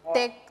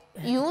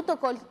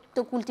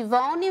të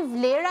kultivoni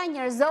vlera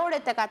njerëzore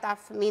tek ata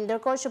fëmijë,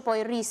 ndërkohë që po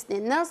I rrisni.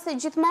 Nëse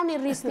gjithmonë I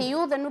rrisni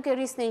ju dhe nuk I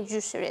rrisni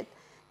gjyshrit.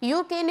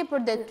 Ju keni për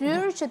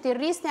detyrë që t'i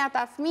rrisni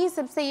ata fëmijë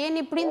sepse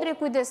jeni prindri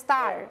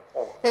kujdestar.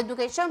 Dhe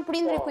duke qenë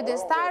prindri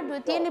kujdestar,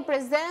 duhet jeni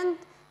prezent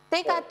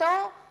tek ato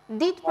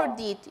ditë për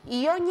ditë,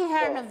 jo një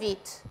herë në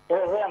vit.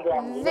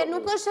 Dhe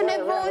nuk është e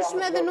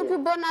nevojshme dhe nuk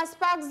ju bën as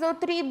pak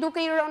zotri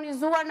duke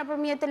ironizuar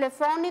nëpërmjet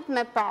telefonit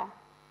me pa.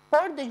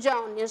 Por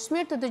dëgjoni, është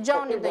mirë të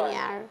dëgjoni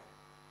ndonjëherë.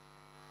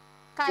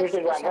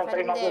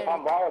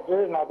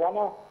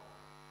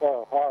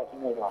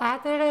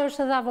 Atëherë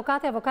është edhe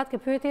avokat ke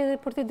pyetje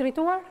për t'i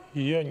drejtuar?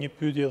 Jo, një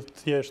pyetje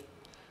thjesht.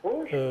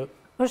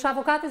 Është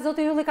avokati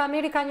zoti Ylli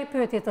Kameri ka një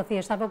pyetje të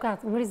thjesht,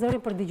 avokat, ngri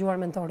zërin për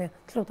dëgjuar mentorin.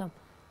 Të lutem.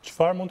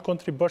 Çfarë mund të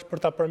kontribosh për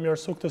ta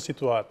përmirësuar këtë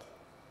situatë?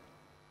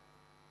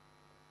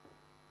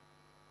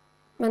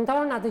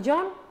 Mentor, na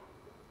dëgjon?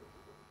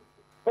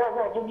 Po,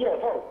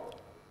 dëgjoj.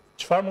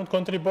 Çfarë mund të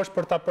kontribosh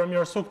për ta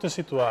përmirësuar këtë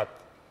situatë?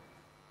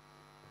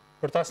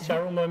 Për ta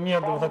sqaruar më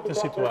mirë domethënë këtë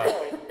situatë.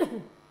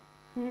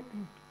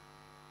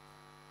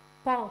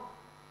 Po.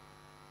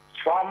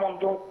 Çfarë mund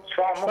të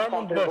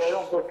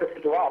kontribojmë për këtë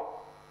situatë?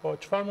 Po,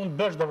 çfarë mund të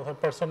bësh domethënë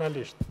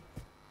personalisht?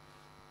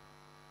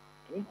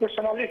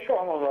 Personalisht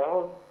shumë,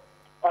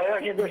 ajo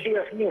është një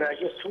dëshirë e mirë,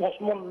 që mos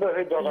mund të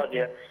bëhej dot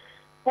atje.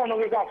 Po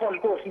nuk I ka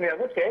folë kur fëmijë,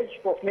 vetë keq,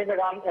 po fëmijët e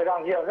kanë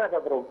zgjedhur vetë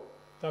atë rrugë.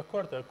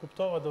 Dakor, e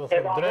kuptova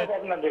domethënë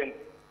drejt.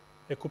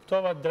 E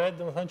kuptova drejt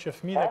domethënë që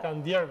fëmijët e kanë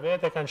ndier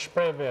vetë, e kanë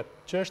shpreh vetë.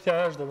 Çështja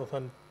është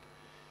domethënë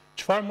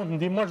Çfarë mund të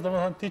ndihmosh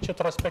domethënë ti që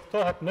të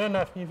respektohet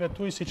nëna e fëmijëve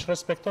tuaj siç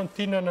respekton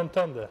ti nënën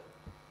tënde?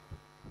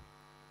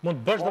 Mund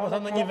të bësh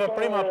domethënë në një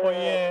veprim apo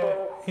je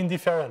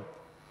indiferent?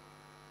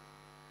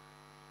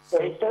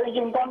 Historinë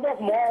që më kanë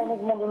bërë, mua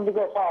nuk mund të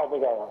ndikoj fare të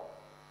gara.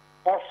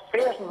 Ta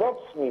shpesh në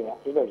vetë fëmija,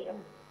 si do që.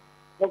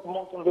 Nuk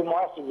mund të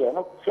ndihmoj asë gjë,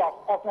 nuk flas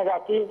as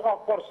negativ, as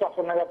por sa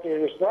për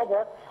negativisht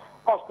edhe,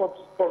 as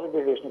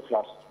pozitivisht nuk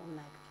flas.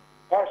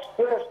 Ta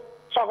shpesh,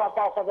 qa ka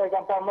pasat e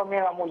kam parë më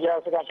mira mu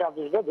gjera se kanë qenë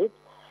të çdo ditë,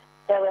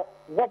 edhe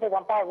vetë e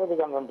kam parë, vetë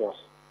e kam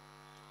vendosë.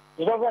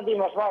 Çdo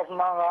vendim është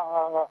marrë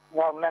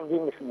nga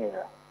mendimi i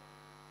fëmijëve.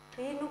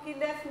 Ti nuk i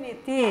le fëmijët,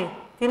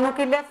 ti nuk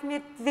i le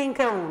fëmijët të vinë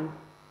ke unë.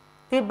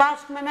 Ti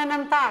bashkë me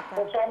nënën take.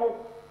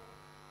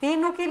 Ti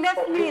nuk i le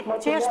fëmijët,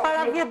 që është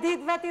para 10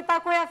 ditëve ti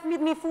takoja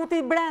fëmijët mi futi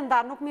i brenda,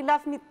 nuk mi la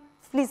fëmijët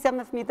flisja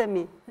me fëmijët e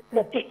mi.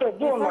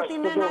 Futi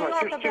nëna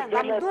jote brenda,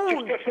 më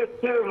dun.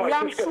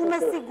 Jam shumë e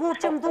sigur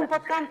që më dun po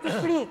të kam të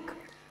frikë.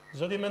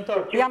 Zoti mentor.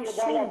 Jam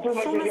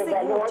shumë e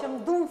sigur që më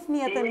dun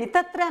fëmijët e mi,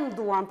 të tre më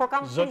duan, po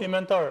kam frikë. Zoti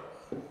mentor.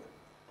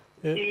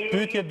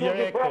 Pyetje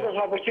direkte.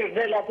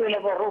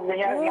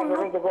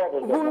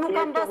 Unë nuk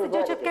kam bërë asë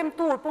gjë që të kem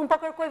turë, po unë po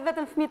kërkoj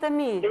vetëm fëmijët e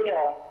mi.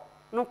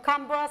 Nuk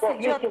kam bërë asë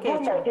gjë të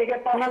keqë.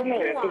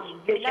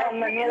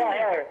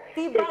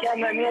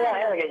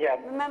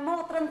 Me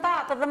motrën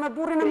tate dhe me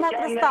burrin e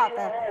motrës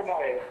tate.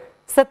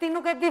 Se ti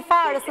nuk e di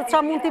fare se qa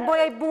mund t'i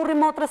boja i burri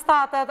motrës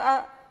tate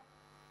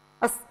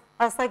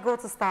asaj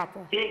gocës tate.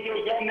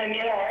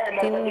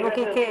 Ti nuk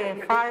i ke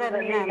fare në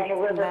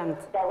vend.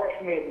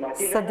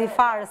 Se di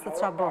fare se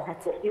qa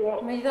bëhet.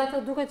 Megjithatë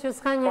duket që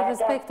s'ka një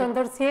respekt të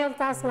ndërcjellët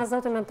as nga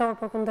zoti mentor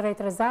për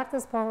kundrejt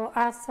Rezartës, por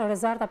as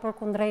Rezarta për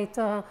kundrejt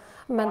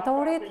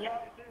mentorit.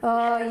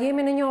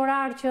 Jemi në një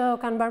orar që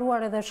kanë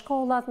mbaruar edhe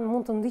shkollat,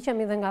 mund të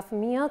ndiqemi dhe nga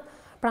fëmijët,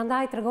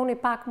 prandaj tregoni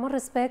pak më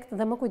respekt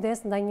dhe më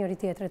kujdes ndaj njëri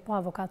tjetrit, po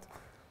avokat.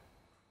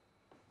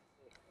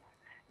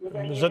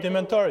 Zoti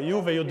mentor,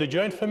 juve ju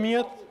dëgjojnë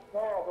fëmijët?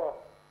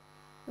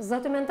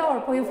 Zoti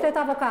mentor, po ju flet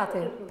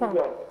avokati. Po.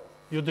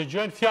 Ju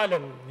dëgjojnë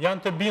fjalën,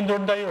 janë të bindur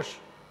ndaj jush?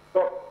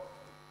 Po,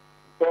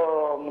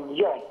 më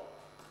dëgjojnë.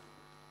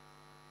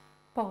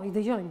 Po, i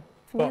dëgjojnë.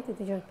 Fëmijët i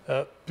dëgjojnë.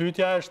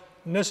 Pyetja është,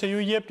 nëse ju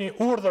jepni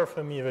urdhër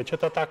fëmijëve që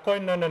të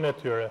takojnë nënën e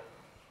tyre?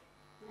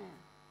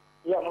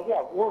 Ja, nuk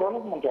jap, urdhër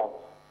nuk mund t'jap.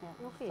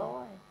 Nuk i.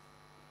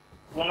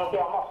 Në nuk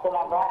jam as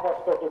komandante,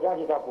 as president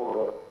që ta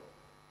urdhër.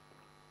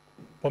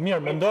 Po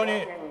mirë, mendoni...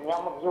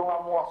 Jam më të gjuha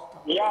mua.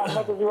 Jam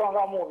më të gjuha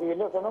nga mua,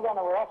 vile, se nuk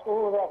janë as për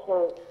urdhër, as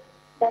për...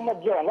 Po më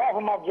të gjojnë,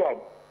 asë më të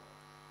gjojnë.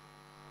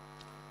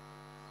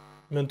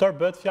 Mentor,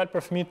 bëhet fjalë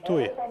për fëmijët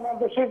tuaj. Më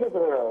dëshirë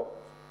të rrë.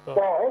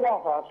 Po, e kam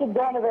fa, si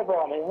doni dhe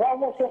doni. Nga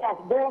më si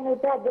asë doni,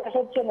 po, dhe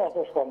që në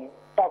të shkoni,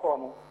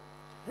 takoni.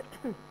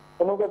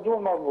 Po nuk e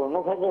gjuhë më burë,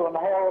 nuk e gjuhë, në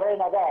hea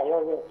urejnë aga, jo...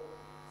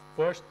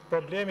 Po është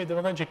problemi, dhe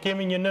më thënë që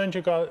kemi një nën që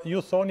ju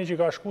thoni që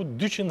ka shku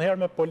 200 herë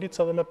me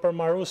polica dhe me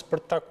përmarus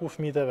për të taku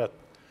fëmijët e vetë.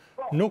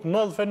 Nuk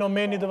nëllë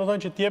fenomeni, dhe më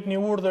thënë që t'jep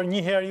një urdhër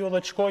një herë ju dhe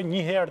të shkojnë,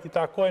 një herë t'i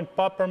takojnë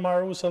pa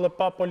përmarus edhe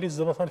pa policë,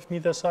 dhe më thënë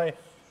fëmijët e saj.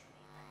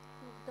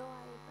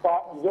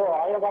 Jo,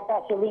 ajo ka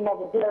pas qëllimet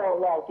të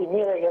tjera, ti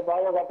mire ke,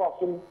 ajo ka pas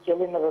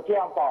qëllimet të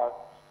tjera në parë.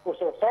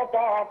 Kurse sot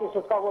hati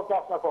se t'ka vë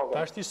plas në kokë.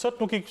 Ashti sot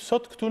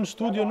këtu në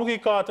studio nuk i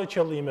ka ato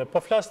qëllime,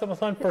 po flasë të më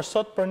thënë për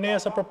sot, për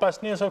nesër, për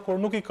pas nesër, kur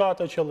nuk i ka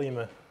ato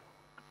qëllime.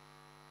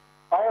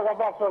 Ajo ka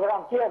pas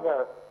program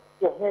tjetër,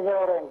 që fëmijëve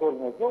orejnë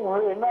kulmit. Nuk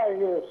hëri me,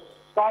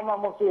 s'ka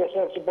me mundësi e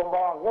shërë që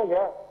përmbaran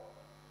vëgjë,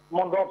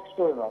 mundot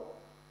kështujme.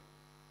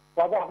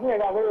 Ka ta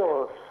fëmijë ka vërur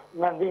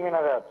mendimin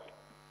e vetë.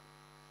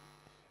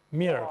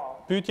 Mirë,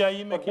 pyetja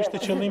ime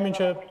kishte qëllimin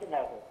që...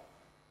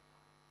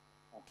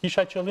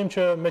 Kisha qëllim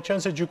që me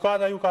qenë se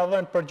gjykata ju ka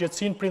dhenë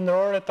përgjegjësinë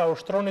prindërore, ta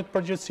ushtronit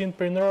përgjegjësinë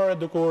prindërore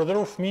duke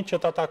urdhëruar fëmijët që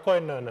ta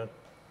takojnë nënën.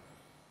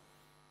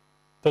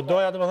 Të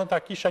doja dhe më thënë ta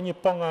kisha një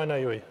po nga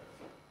ana juaj.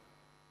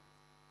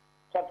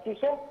 Qa të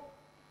kishe?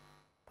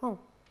 Po.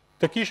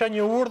 Të kisha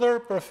një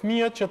urdhër për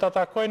fëmijët që ta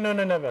takojnë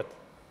nënën e vetë.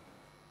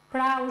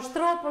 Pra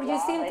ushtro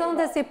përgjegjësinë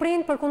tënde si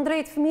prind për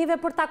kundrejt fëmijëve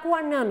për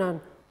takuar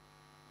nënën.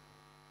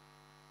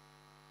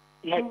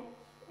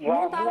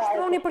 Mund ta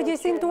ushtroni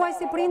përgjegjësinë tuaj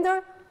si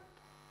prindër?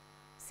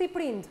 Si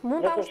prind,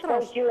 mund ta ushtrosh?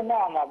 Dhe të shkoj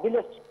nana,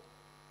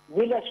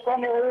 bile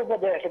shkoni dhe ju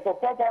përdeshe, po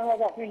pata në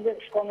ka fillë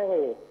shkoni dhe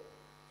ju.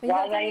 Ja,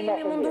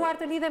 jemi munduar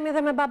të lidhemi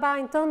edhe me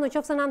babajnë tënë, në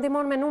qofë se në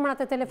ndihmon me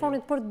numrat e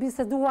telefonit për të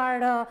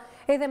biseduar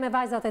edhe me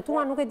vajzat e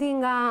tua, nuk e di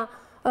nga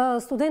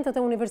studentët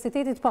e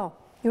universitetit, po.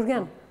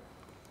 Jurgen?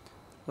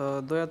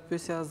 Doja të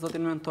pyesja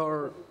zotin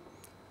mentor,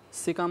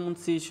 si ka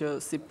mundësi që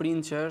si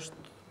prind që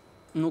është,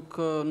 nuk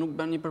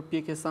bën një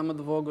përpjekje sa më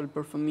të vogël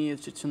për fëmijët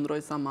që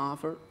qëndroj sa më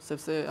afër,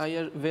 sepse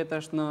ai vetë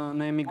është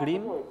në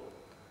emigrim,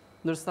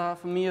 ndërsa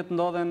fëmijët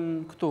ndodhen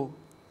këtu.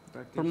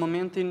 Për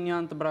momentin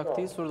janë të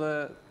braktisur dhe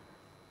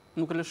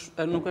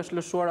nuk është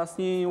lëshuar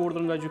asnjë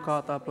urdhër nga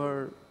gjykata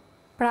për...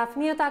 Pra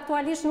fëmijët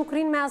aktualisht nuk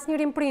rrinë me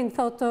asnjërin prind,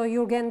 thot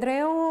Jurgen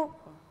Dreu,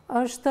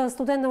 është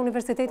student në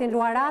Universitetin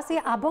Luarasi,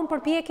 a bën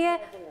përpjekje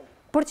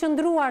për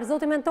qëndruar,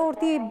 zoti mentor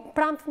ti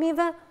pranë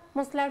fëmijëve,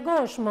 mos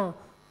largosh më.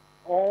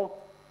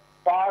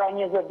 Para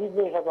 20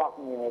 ditëve isha pa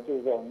fëmijë, ti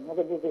zemë, nuk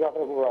e di si ka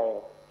treguar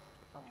ajo.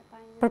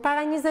 Për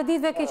para 20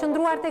 ditëve ke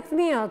qëndruar tek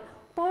fëmijët,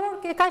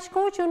 por ke kaq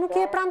kohë që nuk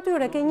je pranë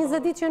tyre, ke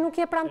 20 ditë që nuk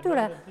je pranë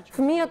tyre.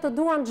 Fëmijët të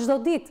duan çdo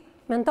ditë,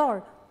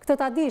 mentor, këtë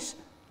ta dish.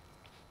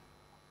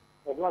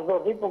 E duan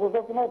çdo ditë, por kur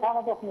do punoj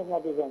tani të fëmijët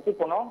në dizën, ti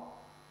punon?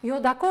 Jo,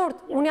 dakord,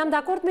 unë jam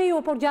dakord me ju,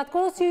 por gjatë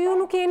kohës që ju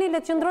nuk jeni, le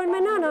të qëndrojnë me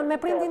nënën, me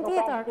prindin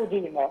tjetër.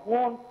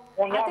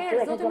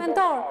 Atëherë, zoti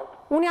mentor,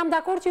 unë jam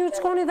dakord që ju të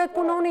shkoni dhe të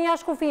punoni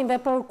jashtë kufimve,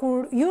 por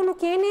kur ju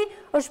nuk jeni,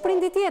 është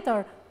prindi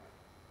tjetër.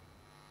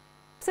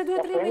 Pse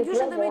duhet rritë me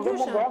gjyshe dhe me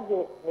gjyshe?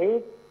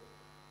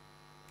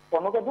 Po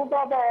nuk e du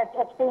pra të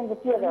shkojnë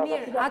të tjetër.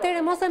 Mirë,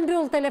 atëherë mos e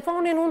mbyll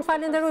telefonin, unë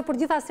falenderoj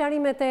për gjitha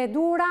sqarimet e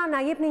dura,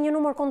 na jepni një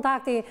numër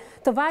kontakti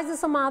të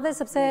vajzës së madhe,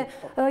 sepse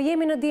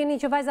jemi në dieni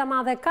që vajza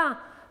madhe ka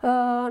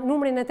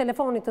numrin e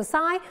telefonit të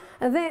saj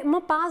dhe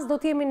më pas do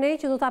t'jemi ne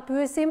që do t'a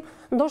pyesim,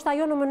 ndoshta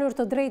jo në mënyrë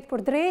të drejt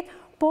për drejt,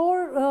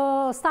 por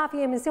stafi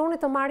i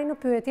emisionit të marri në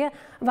pyetje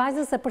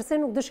vajzën se përse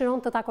nuk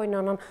dëshiron të takoj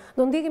nënën.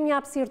 Do ndjekim një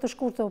hapësirë të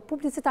shkurtë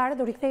publicitare,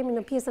 do rikthehemi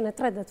në pjesën e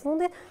tretë dhe të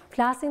fundit,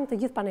 flasin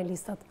të gjithë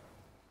panelistët.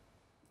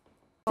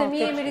 Se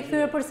mi jemi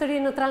rikthyer përsëri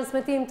në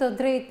transmetim të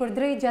drejt për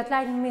drejt gjatë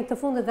lajmit të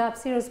fundit dhe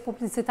hapësirës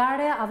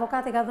publicitare.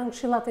 Avokati ka dhënë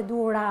këshillat e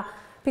duhura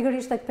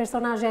pikërisht tek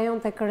personazhja jon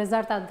tek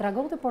Rezarta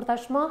Dragoti, por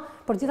tashmë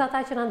për gjithë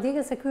ata që na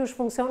ndjekin se ky është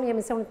funksioni i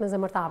emisionit me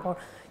zemër të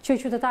hapur, që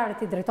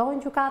qytetarët i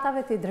drejtojnë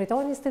gjykatave, i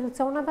drejtojnë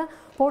institucioneve,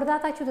 por dhe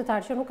ata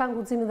qytetarë që nuk kanë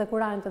guximin dhe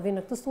kurajen të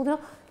vinë në këtë studio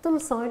të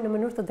mësojnë në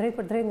mënyrë të drejtë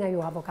për drejtë nga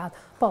ju avokat.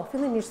 Po,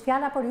 fillimisht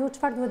fjala për ju,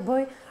 çfarë duhet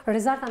bëj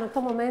Rezarta në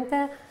këto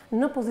momente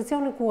në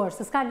pozicionin ku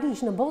është, se s'ka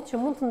ligj në botë që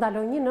mund të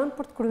ndalojë një nën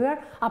për të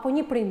kryer apo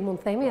një prind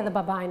mund të themi edhe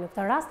babain në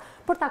këtë rast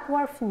për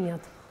takuar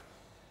fëmijët.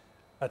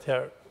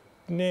 Atëherë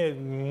ne,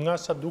 nga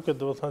sa duket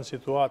do të thënë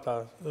situata,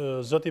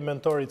 zoti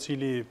mentor i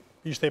cili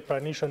ishte i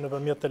pranishëm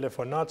nëpërmjet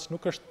telefonatës,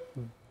 nuk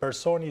është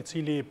personi i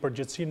cili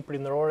përgjithësinë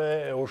prindërore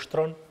e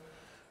ushtron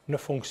në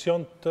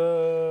funksion të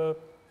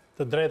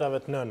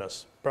drejtave të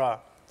nënës. Pra,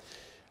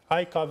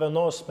 ai ka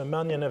vendosur me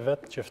mendjen e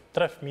vet që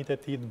 3 fëmijët e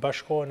tij të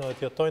bashkohen dhe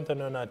të jetojnë te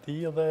nëna e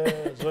tij dhe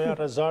zonja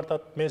Rezarta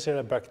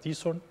mesër e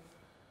braktisur,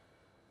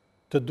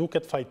 të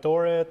duket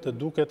fajtore, të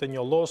duket e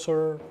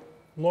njollosur,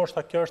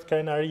 ndoshta kjo është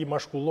krenari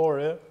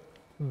mashkullore.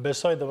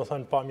 Besoj dhe më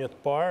thënë pamje të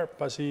parë,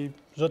 pasi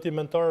zoti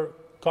mentor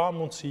ka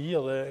mundësi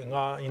dhe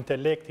nga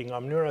intelekti, nga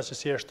mënyra se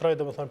si e shtroj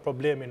dhe më thënë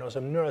problemin, ose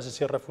mënyra se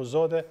si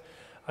refuzote,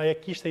 aje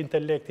kishte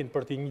intelektin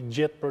për t'i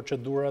gjetë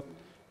procedurat,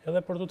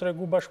 edhe për t'u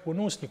tregu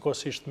bashkëpunus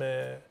njëkohësisht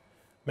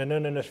me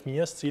nënën e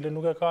fëmijës, cilën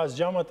nuk e ka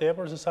asgjë më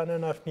tepër se sa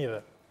nëna e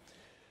fëmijëve.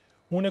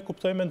 Unë e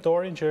kuptoj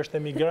mentorin që është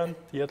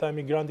emigrant, jeta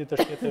emigrantit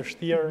është jetë e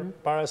vështirë,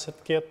 para se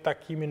të ketë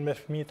takimin me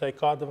fëmijët, ai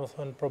ka dhe më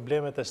thënë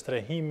problemet e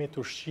strehimit,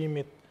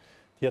 ushqimit,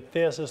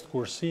 jetesës, të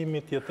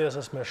kursimit,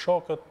 jetesës me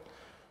shokët,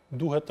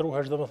 duhet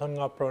ruhesh dhe më thënë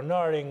nga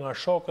pronari, nga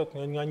shokët,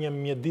 nga një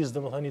mjedis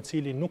dhe më thënë i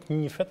cili nuk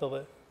njifet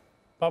edhe,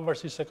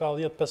 pavarësisht se ka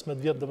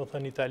 10-15 vjetë dhe më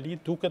thënë Itali,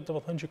 duket dhe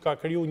më thënë që ka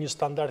kriju një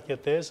standart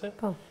jetese,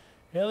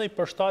 edhe i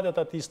përshtatet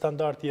ati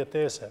standart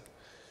jetese.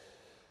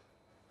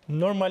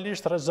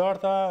 Normalisht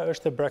Rezarta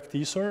është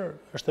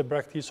e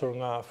braktisur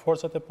nga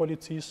forcat e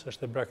policisë,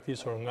 është e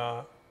braktisur nga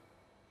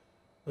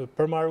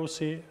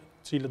përmarruesi,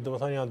 cilët dhe më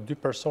thënë janë 2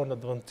 personat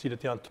dhe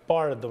cilët janë të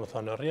pare dhe më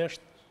thënë në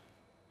rjesht,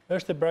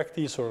 është e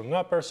braktisur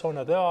nga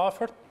personat e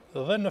afërt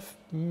dhe në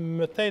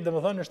mëtej dhe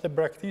më thënë është e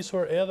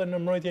braktisur edhe në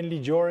mbrojtjen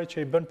ligjore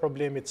që i bën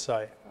problemit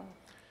saj.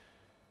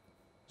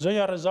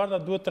 Zonja Rezarta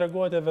duhet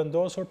tregohet e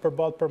vendosur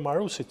përballë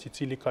përmarruesit i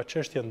cili ka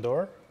çështje në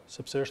dorë,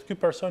 sepse është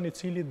ky person i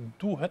cili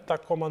duhet ta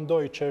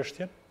komandojë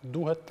çështjen,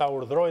 duhet ta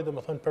urdhërojë dhe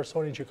më thënë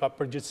personin që ka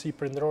përgjegjësi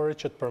prindërore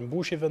që të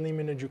përmbushë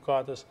vendimin e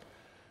gjykatës,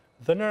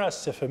 dhe në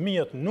rast se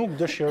fëmijët nuk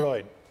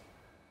dëshirojnë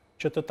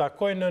që të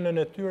takojnë nënën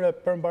e tyre,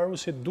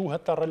 përmbaruesi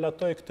duhet ta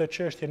relatojë këtë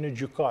çështje në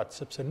gjykatë,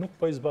 sepse nuk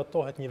po i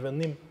zbatohet një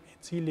vendim i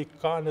cili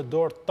ka në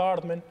dorë të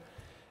ardhmen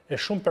e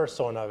shumë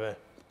personave,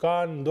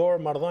 ka në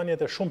dorë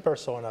marrëdhëniet e shumë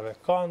personave,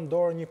 ka në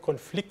dorë një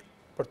konflikt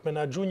për të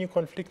menaxhuar një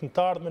konflikt në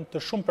të ardhmen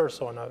të shumë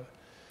personave.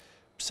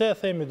 Pse e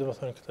themi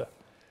domethënë këtë?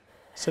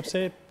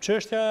 Sepse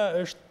çështja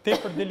është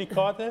tepër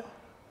delikate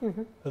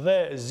dhe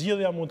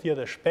zgjidhja mund të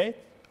jetë e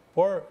shpejtë,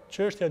 por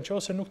çështja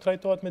nëse nuk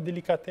trajtohet me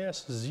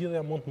delikatesë,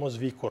 zgjidhja mund të mos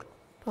vijë kurrë.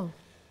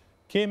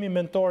 Kemi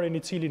mentorin i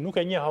cili nuk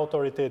e njeh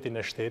autoritetin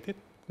e shtetit,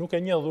 nuk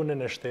e njeh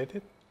dhunën e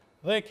shtetit,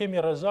 dhe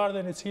kemi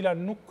Rezartën i cila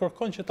nuk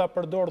kërkon që ta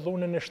përdor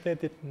dhunën e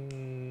shtetit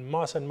në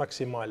masën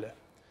maksimale.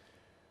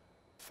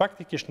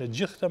 Faktikisht në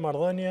gjithë këtë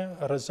marrëdhënie,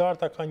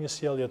 Rezarta ka një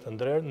sjellje të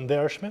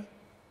ndershme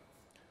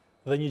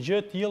dhe një gjë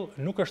e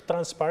tillë nuk është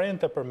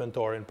transparente për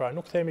mentorin, pra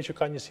nuk themi që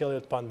ka një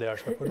sjellje të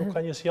pandershme, por nuk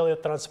ka një sjellje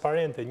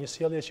transparente, një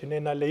sjellje që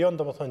ne na lejon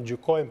domethënë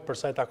gjykojmë për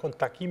sa i takon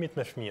takimit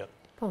me fëmijët.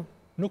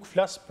 Nuk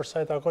flas për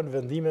sa i takon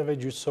vendimeve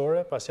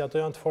gjyqësore, pasi ato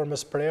janë të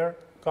formës prerë,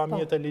 ka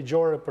mjete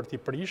ligjore për t'i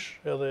prish,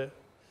 edhe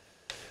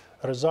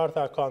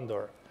Rezarta ka në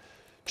dorë.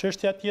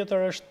 Çështja tjetër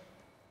është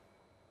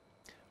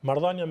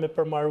marrëdhënia me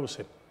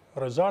përmarruesin.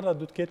 Rezarta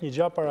duhet të ketë një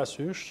gjë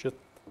parasysh që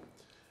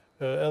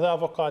edhe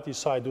avokati i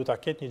saj duhet ta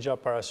ketë një gjë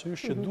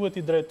parasysh që duhet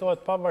i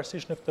drejtohet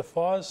pavarësisht në këtë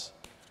fazë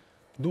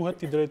duhet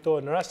t'i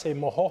drejtohet në rast se i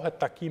mohohet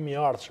takimi i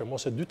ardhshëm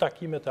ose 2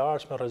 takimet e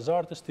ardhshme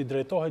rezartës, t'i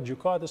drejtohet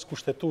gjykatës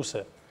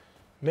kushtetuese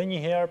me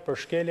njëherë për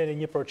shkeljen e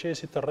një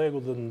procesi të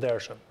rregullt dhe të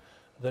ndershëm.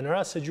 Dhe në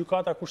rast se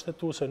gjykata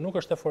kushtetuese nuk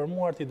është e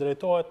formuar, t'i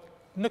drejtohet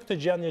në këtë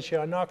gjendje që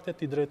janë akte,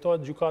 t'i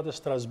drejtohet gjykatës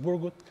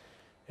Strasburgut,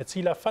 e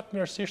cila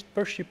fatmirësisht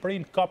për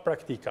Shqipërinë ka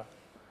praktika.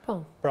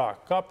 Pra,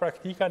 ka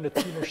praktika në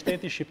cilën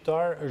shteti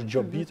shqiptar është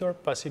gjobitur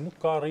pasi nuk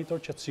ka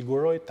arritur që të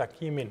sigurojë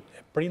takimin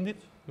e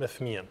prindit me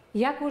fëmijën.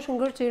 Ja ku është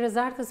ngërçi i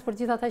rezartës për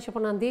gjithë ata që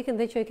po na ndjekin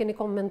dhe që e keni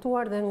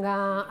komentuar dhe nga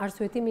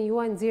arsyetimi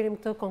juaj nxjerrim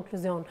këtë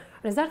konkluzion.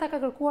 Rezarta ka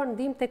kërkuar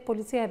ndihmë tek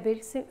policia e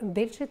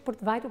Belçit për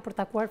të vajtur për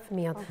takuar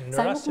fëmijët.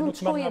 Sa nuk mund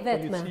të shkojë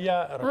vetëm.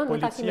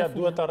 Policia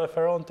duhet ta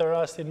referonte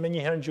rastin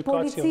menjëherë në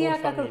gjykatë si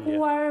policia ka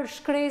kërkuar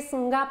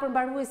shkresë nga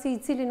përmbaruesi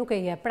i cili nuk e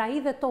jep. Pra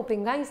i dhe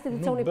topi nga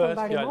institucioni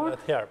përmbarimor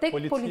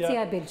tek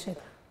policia e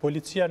Belçit.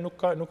 Policia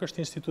nuk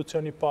është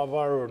institucioni pa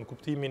varur në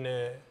kuptimin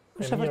e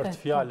mirë të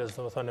fjalës,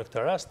 domethënë në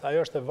këtë rast, ajo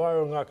është e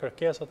varur nga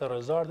kërkesat e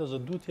rezartës dhe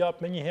duhet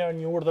japë menjëherë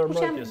një urdhër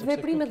mbrojtje. Kush janë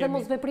veprimet dhe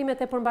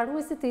mosveprimet e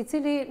përmbaruesit i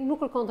cili nuk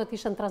kërkonte të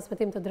ishte në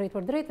transmetim të drejtë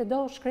për drejtë e do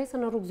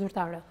shkresën në rrugë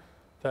zyrtare?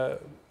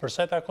 Për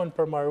sa i takon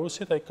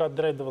përmbaruesit, ai ka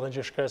drejtë domethënë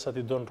që shkresat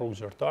i don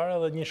rrugë zyrtare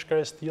dhe një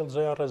shkresë tillë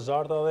zonja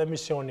rezarta dhe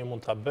emisioni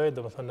mund ta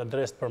bëjë domethënë në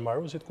adresë të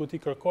përmbaruesit ku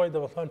ti kërkoj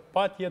domethënë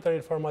patjetër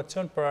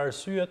informacion për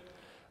arsyet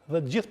dhe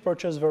gjithë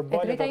proces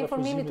verbal e drejta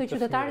informimit të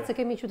qytetarit, se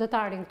kemi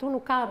qytetarin këtu,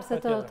 nuk ka pse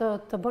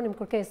të bënim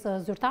kërkesë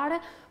zyrtare,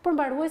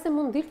 përmbaruesi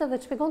mund dilte dhe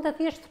të shpjegonte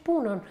thjesht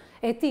punën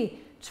e tij.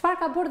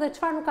 Çfarë ka bërë dhe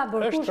çfarë nuk ka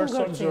bërë? Është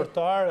person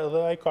zyrtar dhe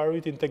ai ka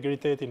rrit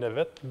integritetin e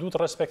vet, duhet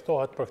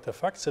respektohet për këtë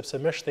fakt, sepse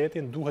me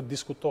shtetin duhet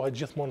diskutohet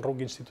gjithmonë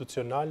rrugë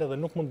institucionale dhe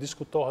nuk mund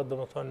diskutohet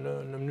domethënë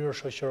në mënyrë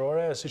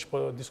shoqërore, siç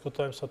po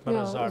diskutojmë sot me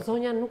Rezartën.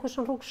 Zonja nuk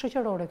është në rrugë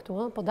shoqërore këtu,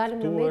 po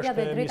dalim në media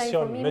dhe drejta e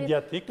informimit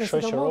mediatik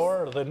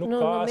shoqëror dhe nuk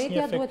ka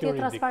asnjë efekt duhet të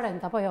jetë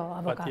transparent, apo jo,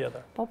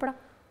 avokat? Po pra.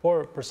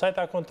 Por për sa i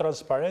takon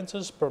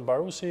transparencës,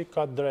 përmbaruesi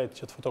ka drejtë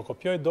që të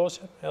fotokopjojë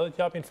dosjen edhe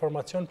të japë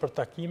informacion për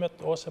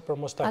takimet ose për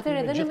mos takimet.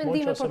 Atëherë edhe në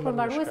mendime për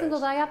përmbaruesin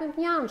do ta japim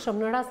të njëanshëm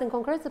në rastin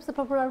konkret sepse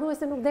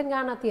përmbaruesi nuk del nga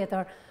ana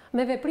tjetër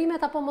me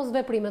veprimet apo mos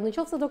veprimet.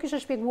 Nëse do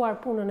kishte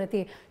shpjeguar punën e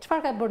tij,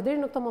 çfarë ka bërë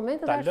deri në këtë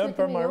moment ta lëm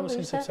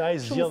përmbaruesin sepse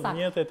ai zgjidh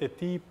mjetet e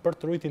tij për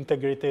të ruajtur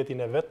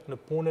integritetin e vet në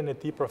punën e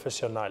tij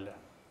profesionale.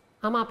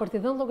 Ama për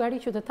t'i dhënë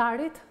llogari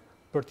qytetarit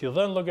për t'i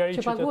dhënë llogari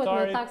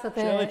qytetarit,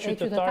 që edhe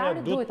qytetarët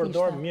duhet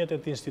përdorë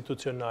mjetet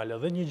institucionale.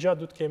 Dhe një gjatë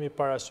duhet kemi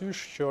parasysh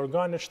që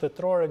organet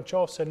shtetërore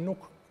nëse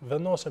nuk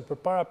vendosen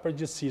përpara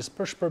përgjegjësisë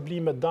për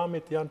shpërblime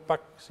damit janë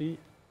pak si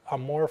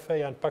amorfe,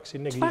 janë pak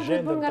si neglizhente.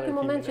 Çfarë bën nga ky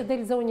moment që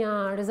del zonja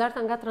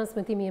Rezarta nga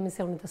transmetimi i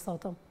emisionit të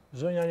sotëm?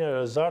 Zonja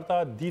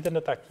Rezarta ditën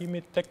e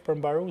takimit tek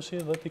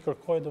përmbaruesi dhe t'i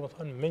kërkoi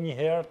domethënë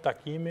menjëherë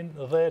takimin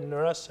dhe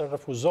në rast se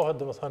refuzohet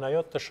domethënë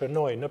ajo të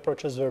shënojë në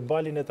proces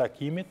verbalin e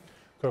takimit,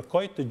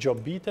 kërkoj të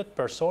gjobitet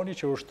personi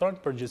që ushtron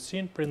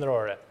përgjegjësinë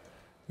prindërore.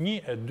 Një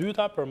e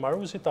dyta,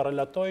 përmbaruesi ta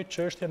relatojë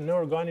çështjen në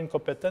organin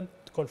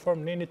kompetent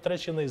konform nënit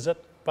 320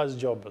 pas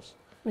gjobës.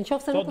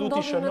 Nëse nuk duhet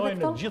të shënojë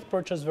në gjithë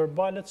proces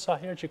verbalet sa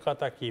herë që ka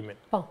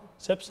takimin. Po.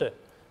 Sepse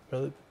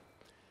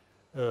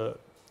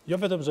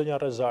jo vetëm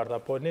zonja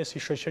Rezarta, po ne si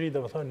shoqëri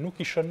domethënë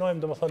nuk i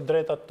shënojmë domethënë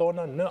drejtat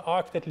tona në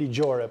aktet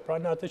ligjore, pra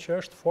në atë që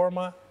është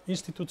forma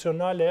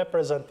institucionale e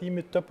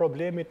prezantimit të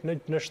problemit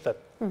në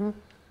shtet.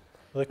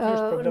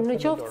 Në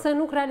qoftë se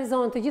nuk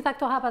realizohen të gjitha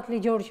këto hapat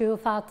ligjor që ju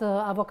thatë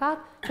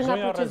avokat, që nga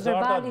proces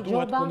verbali,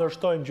 duhet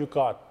kundërshtojnë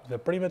gjykatë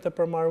veprimet e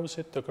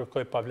përmbaruesit, të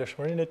kërkojë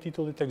pavlefshmërinë e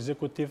titullit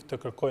ekzekutiv, të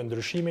kërkojë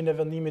ndryshimin e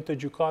vendimit të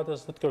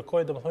gjykatës, dhe të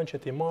kërkojë domethënë që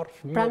t'i marrë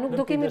fëmijët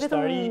në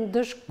kujdestari,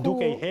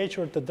 duke i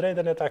hequr të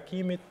drejtën e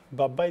takimit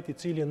babait i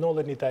cili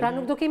ndodhet në Itali. Pra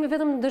nuk do kemi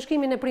vetëm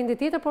ndëshkimin e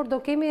prindit tjetër, por do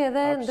kemi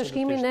edhe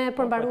ndëshkimin e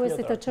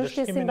përmbaruesit të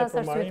çështjes sipas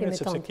arsyetimit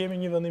tonë. Sepse kemi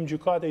një vendim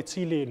gjykate i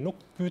cili nuk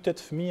pyetet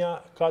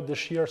fëmia ka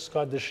dëshirë,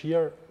 s'ka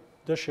dëshirë,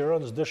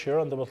 dëshiron,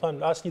 s'dëshiron,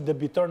 domethënë asnjë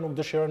debitor nuk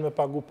dëshiron me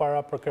pagu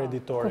para për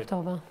kreditorit.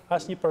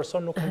 Asnjë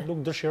person nuk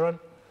dëshiron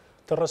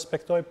të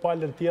respektojë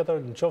palën tjetër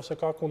nëse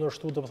ka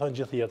kundërshtuar domethënë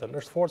gjithë jetën.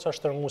 Është forca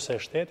shtrënguese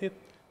e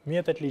shtetit,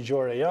 mjetet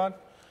ligjore janë,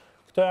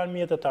 këto janë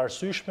mjetet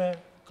arsyeshme,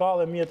 ka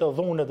dhe mjetet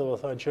dhune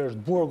domethënë që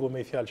është burgu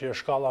me fjalë që është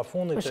shkalla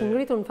fundit. Është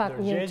ngritur në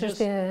fakt një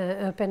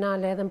çështje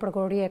penale edhe në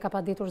prokurorie ka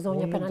paditur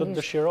zonja penalisht. Unë do të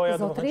dëshiroja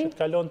domethënë që të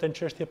kalonte në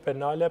çështje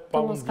penale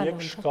pa u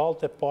ndjek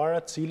shkallët e para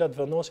të cilat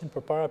vendosin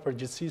përpara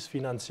përgjegjësisë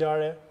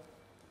financiare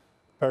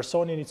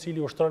personin i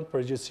cili ushtron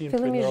përgjegjësinë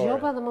prindërore. Fillimisht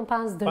jopa dhe më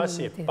pas dënimit.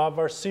 Pasi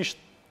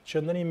pavarësisht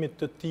qëndrimit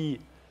të tij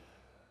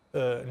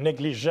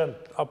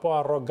neglizhent apo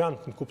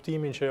arrogant në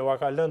kuptimin që ua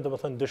ka lënë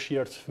domethënë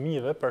dëshirë të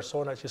fëmijëve,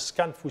 persona që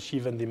s'kan fuqi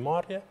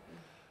vendimarrje,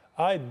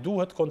 ai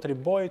duhet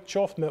kontribuojë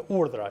qoftë me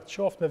urdhra,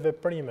 qoftë me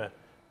veprime,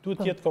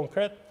 duhet jetë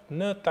konkret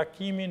në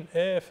takimin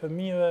e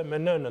fëmijëve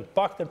me nënën,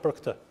 paktën për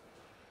këtë.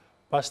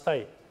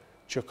 Pastaj,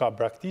 që ka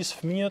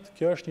braktisë fëmijët,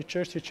 kjo është një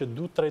çështje që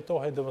duhet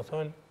trajtohet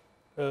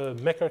domethënë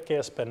me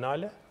kërkesë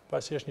penale,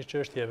 pasi është një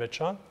çështje e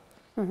veçantë,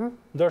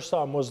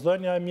 Ndërsa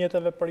mosdhënia e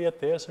mjeteve për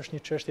jetesë është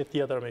një çështje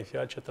tjetër me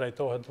fjalë që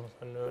trajtohet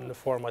në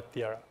forma të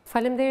tjera.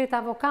 Faleminderit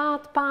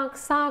avokat, pak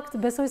sakt,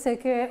 besoj se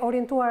ke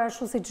orientuar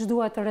ashtu siç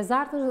duhet të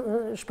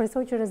Rezartën,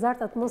 shpresoj që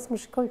Rezarta të mos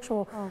më shikoj kështu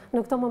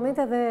në këto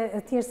momente dhe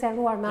të jesh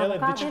sqaruar me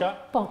avokatin.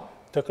 Po.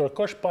 Të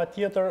kërkosh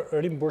patjetër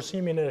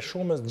rimbursimin e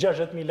shumës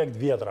 60.000 lekë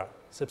të vjetra,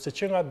 sepse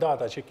që nga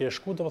data që ke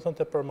shku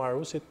te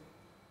përmarruesit,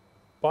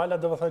 pala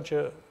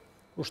që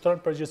ushtron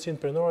përgjegjësinë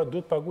prinore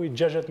duhet paguaj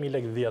 60.000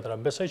 lekë vjetra.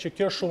 Besoj që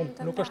kjo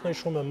shumë nuk është ndonjë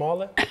shumë e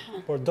madhe,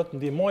 por do të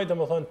ndihmoj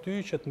ty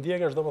që të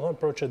ndjekësh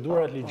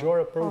procedurat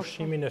ligjore për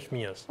ushqimin e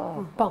fëmijës.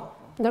 Po.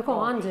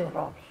 Ndërkohë Angji,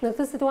 në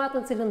këtë situatë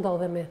në cilën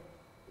ndodhemi?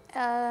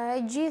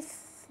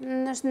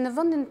 Në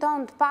vendin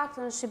tonë të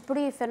paktën në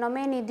Shqipëri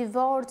fenomeni i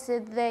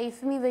divorcit dhe i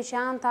fëmijëve që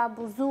janë të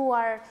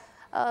abuzuar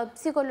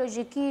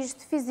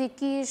psikologjikisht,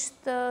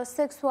 fizikisht,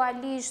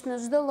 seksualisht, në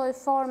çdo lloj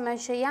forme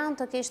që janë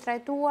të keq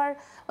trajtuar,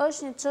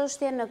 është një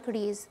çështje në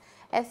krizë.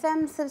 E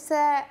them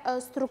sepse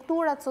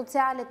strukturat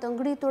sociale të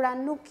ngritura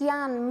nuk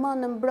janë më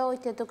në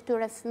mbrojtje të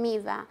këtyre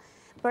fëmijëve.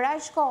 Për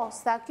aq kohë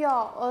sa kjo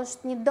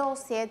është një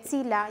dosje e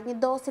cila, një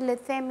dosje le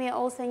të themi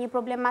ose një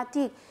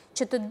problematik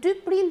që të dy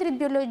prindrit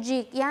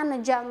biologjik janë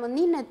në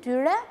gjallëmëninë e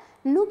tyre,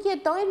 nuk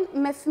jetojnë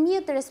me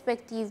fëmijët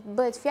respektiv.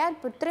 Bëhet fjalë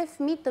për 3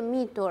 fëmijë të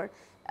mitur.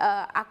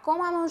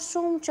 Akoma më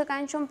shumë që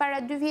kanë qenë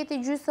para 2 vjetë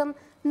e gjysmë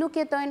nuk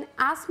jetojnë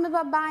as me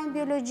babain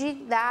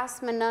biologjik dhe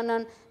as me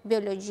nënën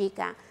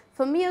biologjike.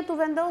 Fëmijët u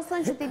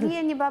vendosën që t'i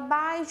lihen një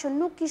babai që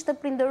nuk kishte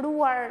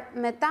prindëruar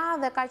me ta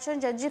dhe ka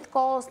qenë gjatë gjithë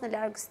kohës në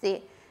largësi.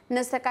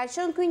 Nëse ka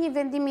qenë ky një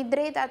vendim i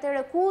drejtë,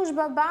 atëherë ku është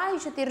babai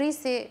që t'i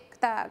rrisi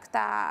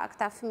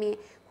këta fëmijë?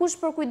 Kush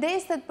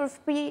përkujdeset për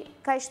fëmijë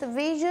kaq të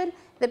vegjël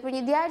dhe për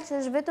një djalë që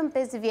është vetëm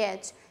 5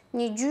 vjeç?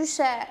 Një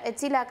gjyshe e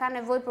cila ka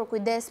nevojë për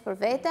kujdes për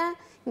vete,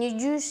 një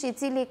gjysh i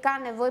cili ka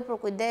nevojë për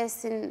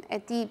kujdesin e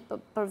tij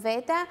për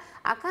vete,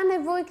 a ka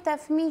nevojë këta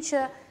fëmijë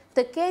që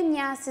të kenë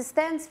një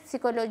asistencë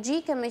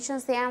psikologjike,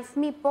 meqense janë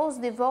fëmijë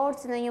post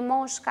divorci në një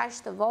moshë kaq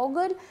të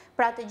vogël?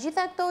 Pra të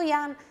gjitha këto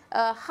janë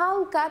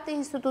hallkat e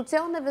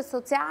institucioneve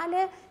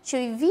sociale që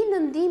i vinë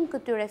në ndihmë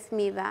këtyre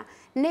fëmijëve.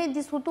 Ne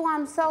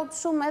diskutuam sot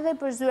shumë edhe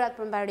për zyrat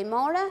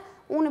përmbarimore.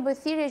 Unë bëj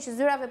thirrje që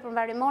zyrave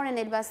përmbarimore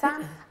në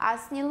Elbasan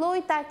asnjë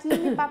lloj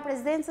takimi pa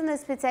prezencën e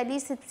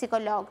specialistit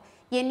psikolog.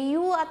 Jeni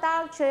ju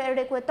ata që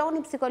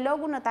rekuetoni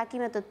psikologun në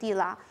takime të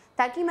tilla.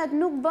 Takimet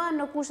nuk bëhen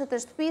në kushtet e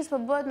shtëpisë, por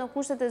bëhet në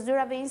kushtet e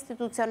zyrave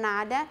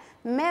institucionale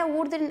me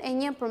urdhrin e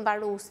një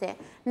përmbaruesi.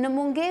 Në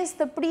mungesë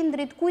të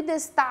prindrit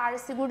kujdestar,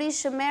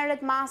 sigurisht që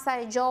merret masa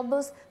e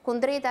gjobës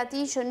kundrejt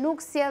atij që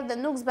nuk sjell dhe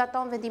nuk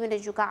zbaton vendimin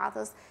e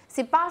gjykatës.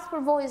 Sipas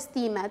përvojës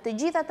time, të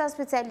gjithë ata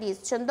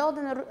specialistë që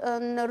ndodhen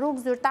në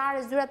rrugë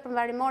zyrtare, zyrat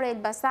përmbarimore e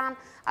Elbasan,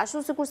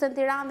 ashtu sikurse në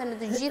Tiranë dhe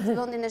në të gjithë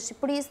vendin e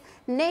Shqipërisë,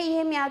 ne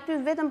jemi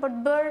aty vetëm për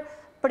të bërë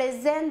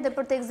prezent dhe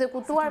për të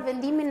ekzekutuar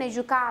vendimin e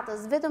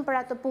gjykatës, vetëm për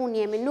atë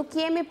punë jemi. Nuk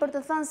jemi për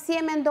të thënë si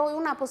e mendoj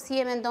unë apo si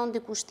e mendon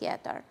dikush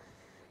tjetër.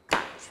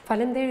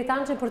 Faleminderit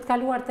Anxhe për të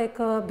kaluar tek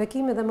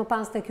Bekimi dhe më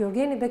pas tek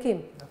Jurgeni. Bekim.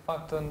 Në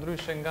fakt,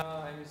 ndryshe nga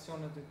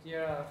emisionet e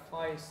tjera,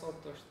 faji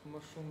sot është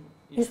më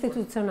shumë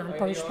institucional,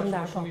 po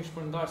ish-shpërndar. Është shumë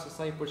ish-shpërndar se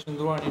sa i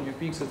përqendruar në një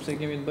pikë, sepse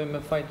kemi të bëjmë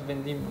me fajt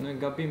vendim në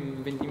gabim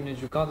vendimin e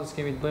gjykatës,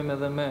 kemi të bëjmë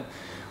edhe me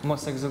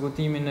mos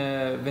ekzekutimin e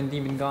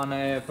vendimit nga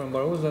ana e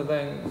përmbaruesve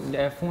dhe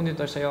e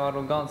fundit është ajo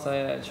arroganca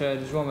që e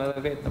dëgjuam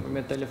edhe vetë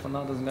nëpërmjet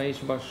telefonatës nga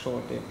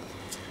ish-bashkëshorti.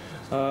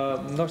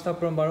 Ndoshta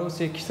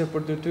përmbaruesi kishte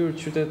për detyrë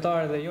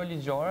qytetare dhe jo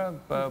ligjore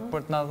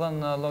për të na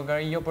dhënë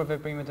llogari jo për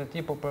veprimet e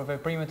tij, por për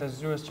veprimet e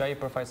zyrës që ai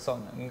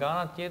përfaqëson. Nga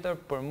ana tjetër,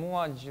 për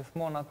mua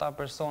gjithmonë ata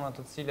persona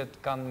të cilët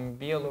kanë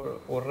mbjellur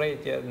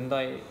urrëtie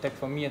ndaj tek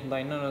fëmijët ndaj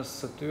nënës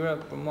së tyre,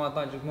 për mua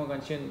ata gjithmonë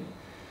kanë qenë,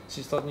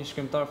 siç thot një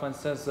shkrimtar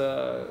francez,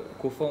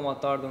 ku foma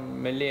të ardhur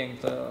me leng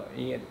të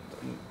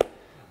jetë.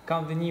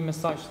 Kam dhe një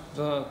mesazh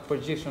të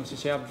përgjithshëm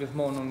siç e jap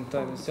gjithmonë në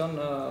këtë emision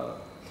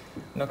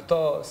në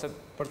këto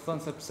për të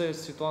thënë se pse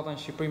situata në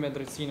Shqipëri me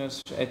drejtsinë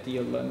është e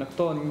tillë. Në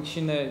këto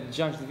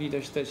 106 vite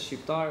shtet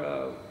shqiptar,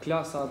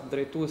 klasa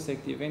drejtuese e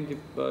këtij vendi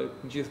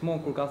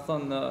gjithmonë kur ka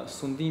thënë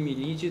sundimi i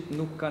ligjit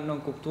nuk ka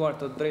nënkuptuar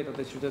të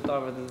drejtat e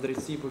qytetarëve dhe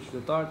drejtësi për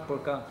qytetarët,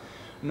 por ka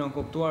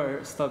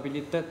nënkuptuar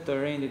stabilitet të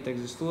rendit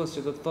ekzistues,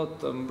 që do të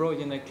thotë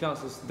mbrojtjen e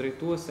klasës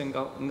drejtuese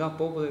nga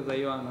populli dhe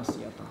jo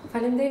anësia ata.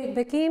 Faleminderit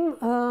Bekim.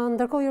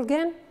 Ndërkohë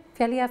Jurgen,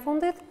 fjalia e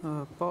fundit?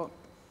 Po,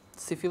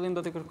 si fillim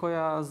do t'i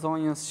kërkoja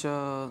zonjës që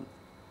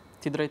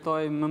t'i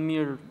drejtoj më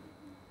mirë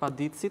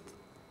paditësit,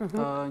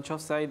 në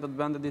qoftë se ai do të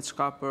bënte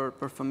diçka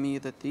për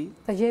fëmijët e tij.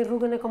 Ta gjej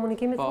rrugën e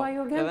komunikimit thua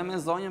Jurgen? Edhe me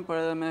zonjën, por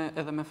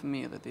edhe me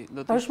fëmijët e tij.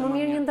 Është më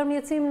mirë një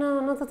ndërmjetësim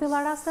në të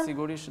tilla raste?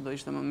 Sigurisht do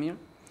ishte më mirë.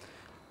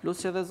 Plus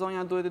që edhe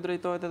zonja duhet i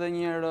drejtohet edhe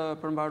një herë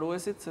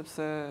përmbaruesit,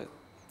 sepse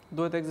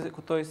duhet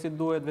ekzekutojë si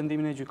duhet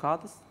vendimin e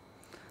gjykatës.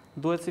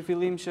 Duhet si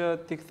fillim që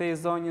t'i kthej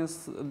zonjës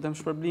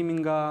dëmshpërblimin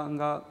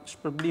nga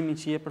shpërblimi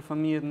që jep për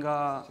fëmijët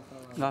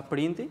nga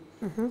prindi.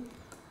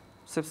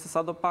 Sepse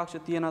sa do pak që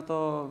t'jenë ato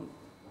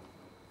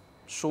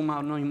shumë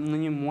në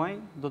një muaj,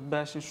 do të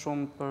beshin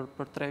shumë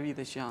për 3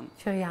 vite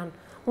që janë.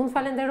 Unë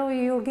falenderoj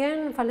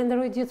Jurgen,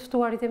 falenderoj gjithë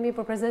ftuarit e mi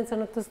për prezencën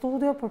në këtë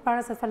studio, për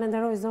para se të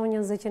falenderoj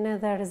zonjën Zeqine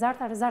dhe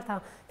Rezarta. Rezarta,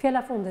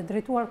 fjala fundit,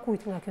 drejtuar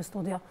kujt nga kjo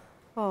studio?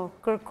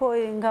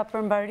 Kërkoj nga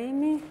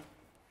përmbarimi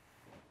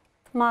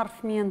të marrë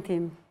fëmijën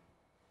tim.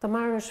 Të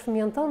marrësh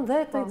fëmijën tënë dhe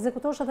të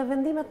ekzekutosh edhe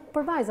vendimet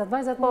për vajzat.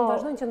 Vajzat mund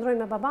vazhdojnë që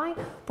ndrojnë me babaj,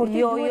 por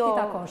ti duhet i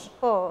takosh.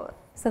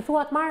 Se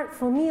thua të marrë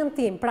fëmijën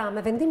tim, pra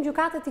me vendim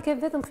gjykatës ti ke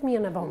vetëm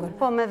fëmijën e vogël.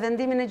 Po, me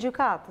vendimin e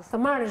gjykatës. Të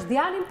marrësh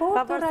djalin, por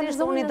të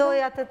realizohen unë i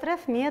doja të 3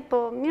 fëmijët, po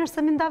mirë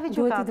se më ndavi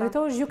gjykata. Duhet i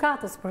drejtohesh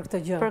gjykatës për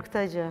këtë gjë. Për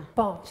këtë gjë.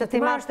 Po, që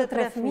ti marrësh të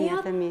 3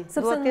 fëmijët e mi.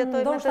 Sepse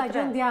ndoshta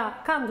gjendja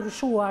ka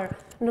ndryshuar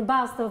në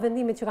bazë të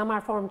vendimit që ka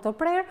marrë formë të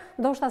prerë,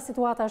 ndoshta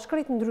situata është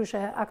krejt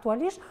ndryshe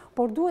aktualisht,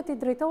 por duhet i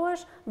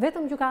drejtohesh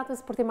vetëm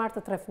gjykatës për të marrë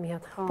të 3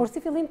 fëmijët. Por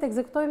si fillim të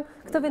ekzekutojmë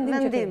këtë vendim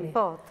që kemi.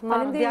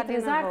 Faleminderit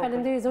Rezar,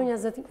 faleminderit zonja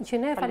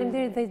Zeqine,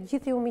 faleminderit dhe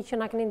gjithë ju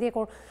që na keni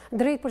ndjekur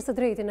drejt për së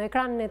drejti në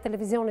ekranin e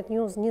televizionit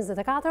News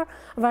 24.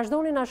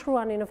 Vazhdoni na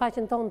shkruani në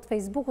faqen tonë të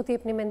Facebookut,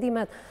 jepni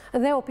mendimet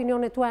dhe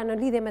opinionet tuaja në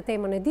lidhje me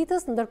temën e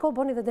ditës, ndërkohë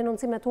bëni dhe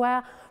denoncimet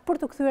tuaja për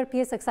të kthyer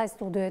pjesë e kësaj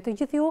studioje. Të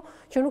gjithë ju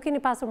që nuk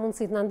keni pasur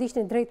mundësi të na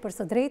ndiqni drejt për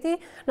së drejti,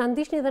 na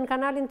ndiqni edhe në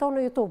kanalin tonë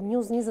në YouTube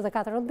News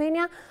 24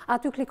 Albania,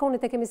 aty klikoni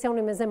tek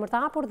emisioni me zemër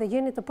të hapur dhe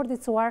gjeni të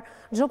përditësuar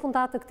çdo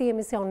puntat të këtij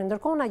emisioni.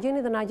 Ndërkohë na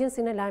gjeni dhe në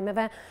agjencinë e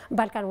lajmeve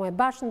Balkan Web.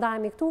 Bashkë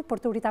ndahemi këtu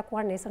për të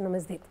ritakuar nesër në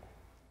mesditë.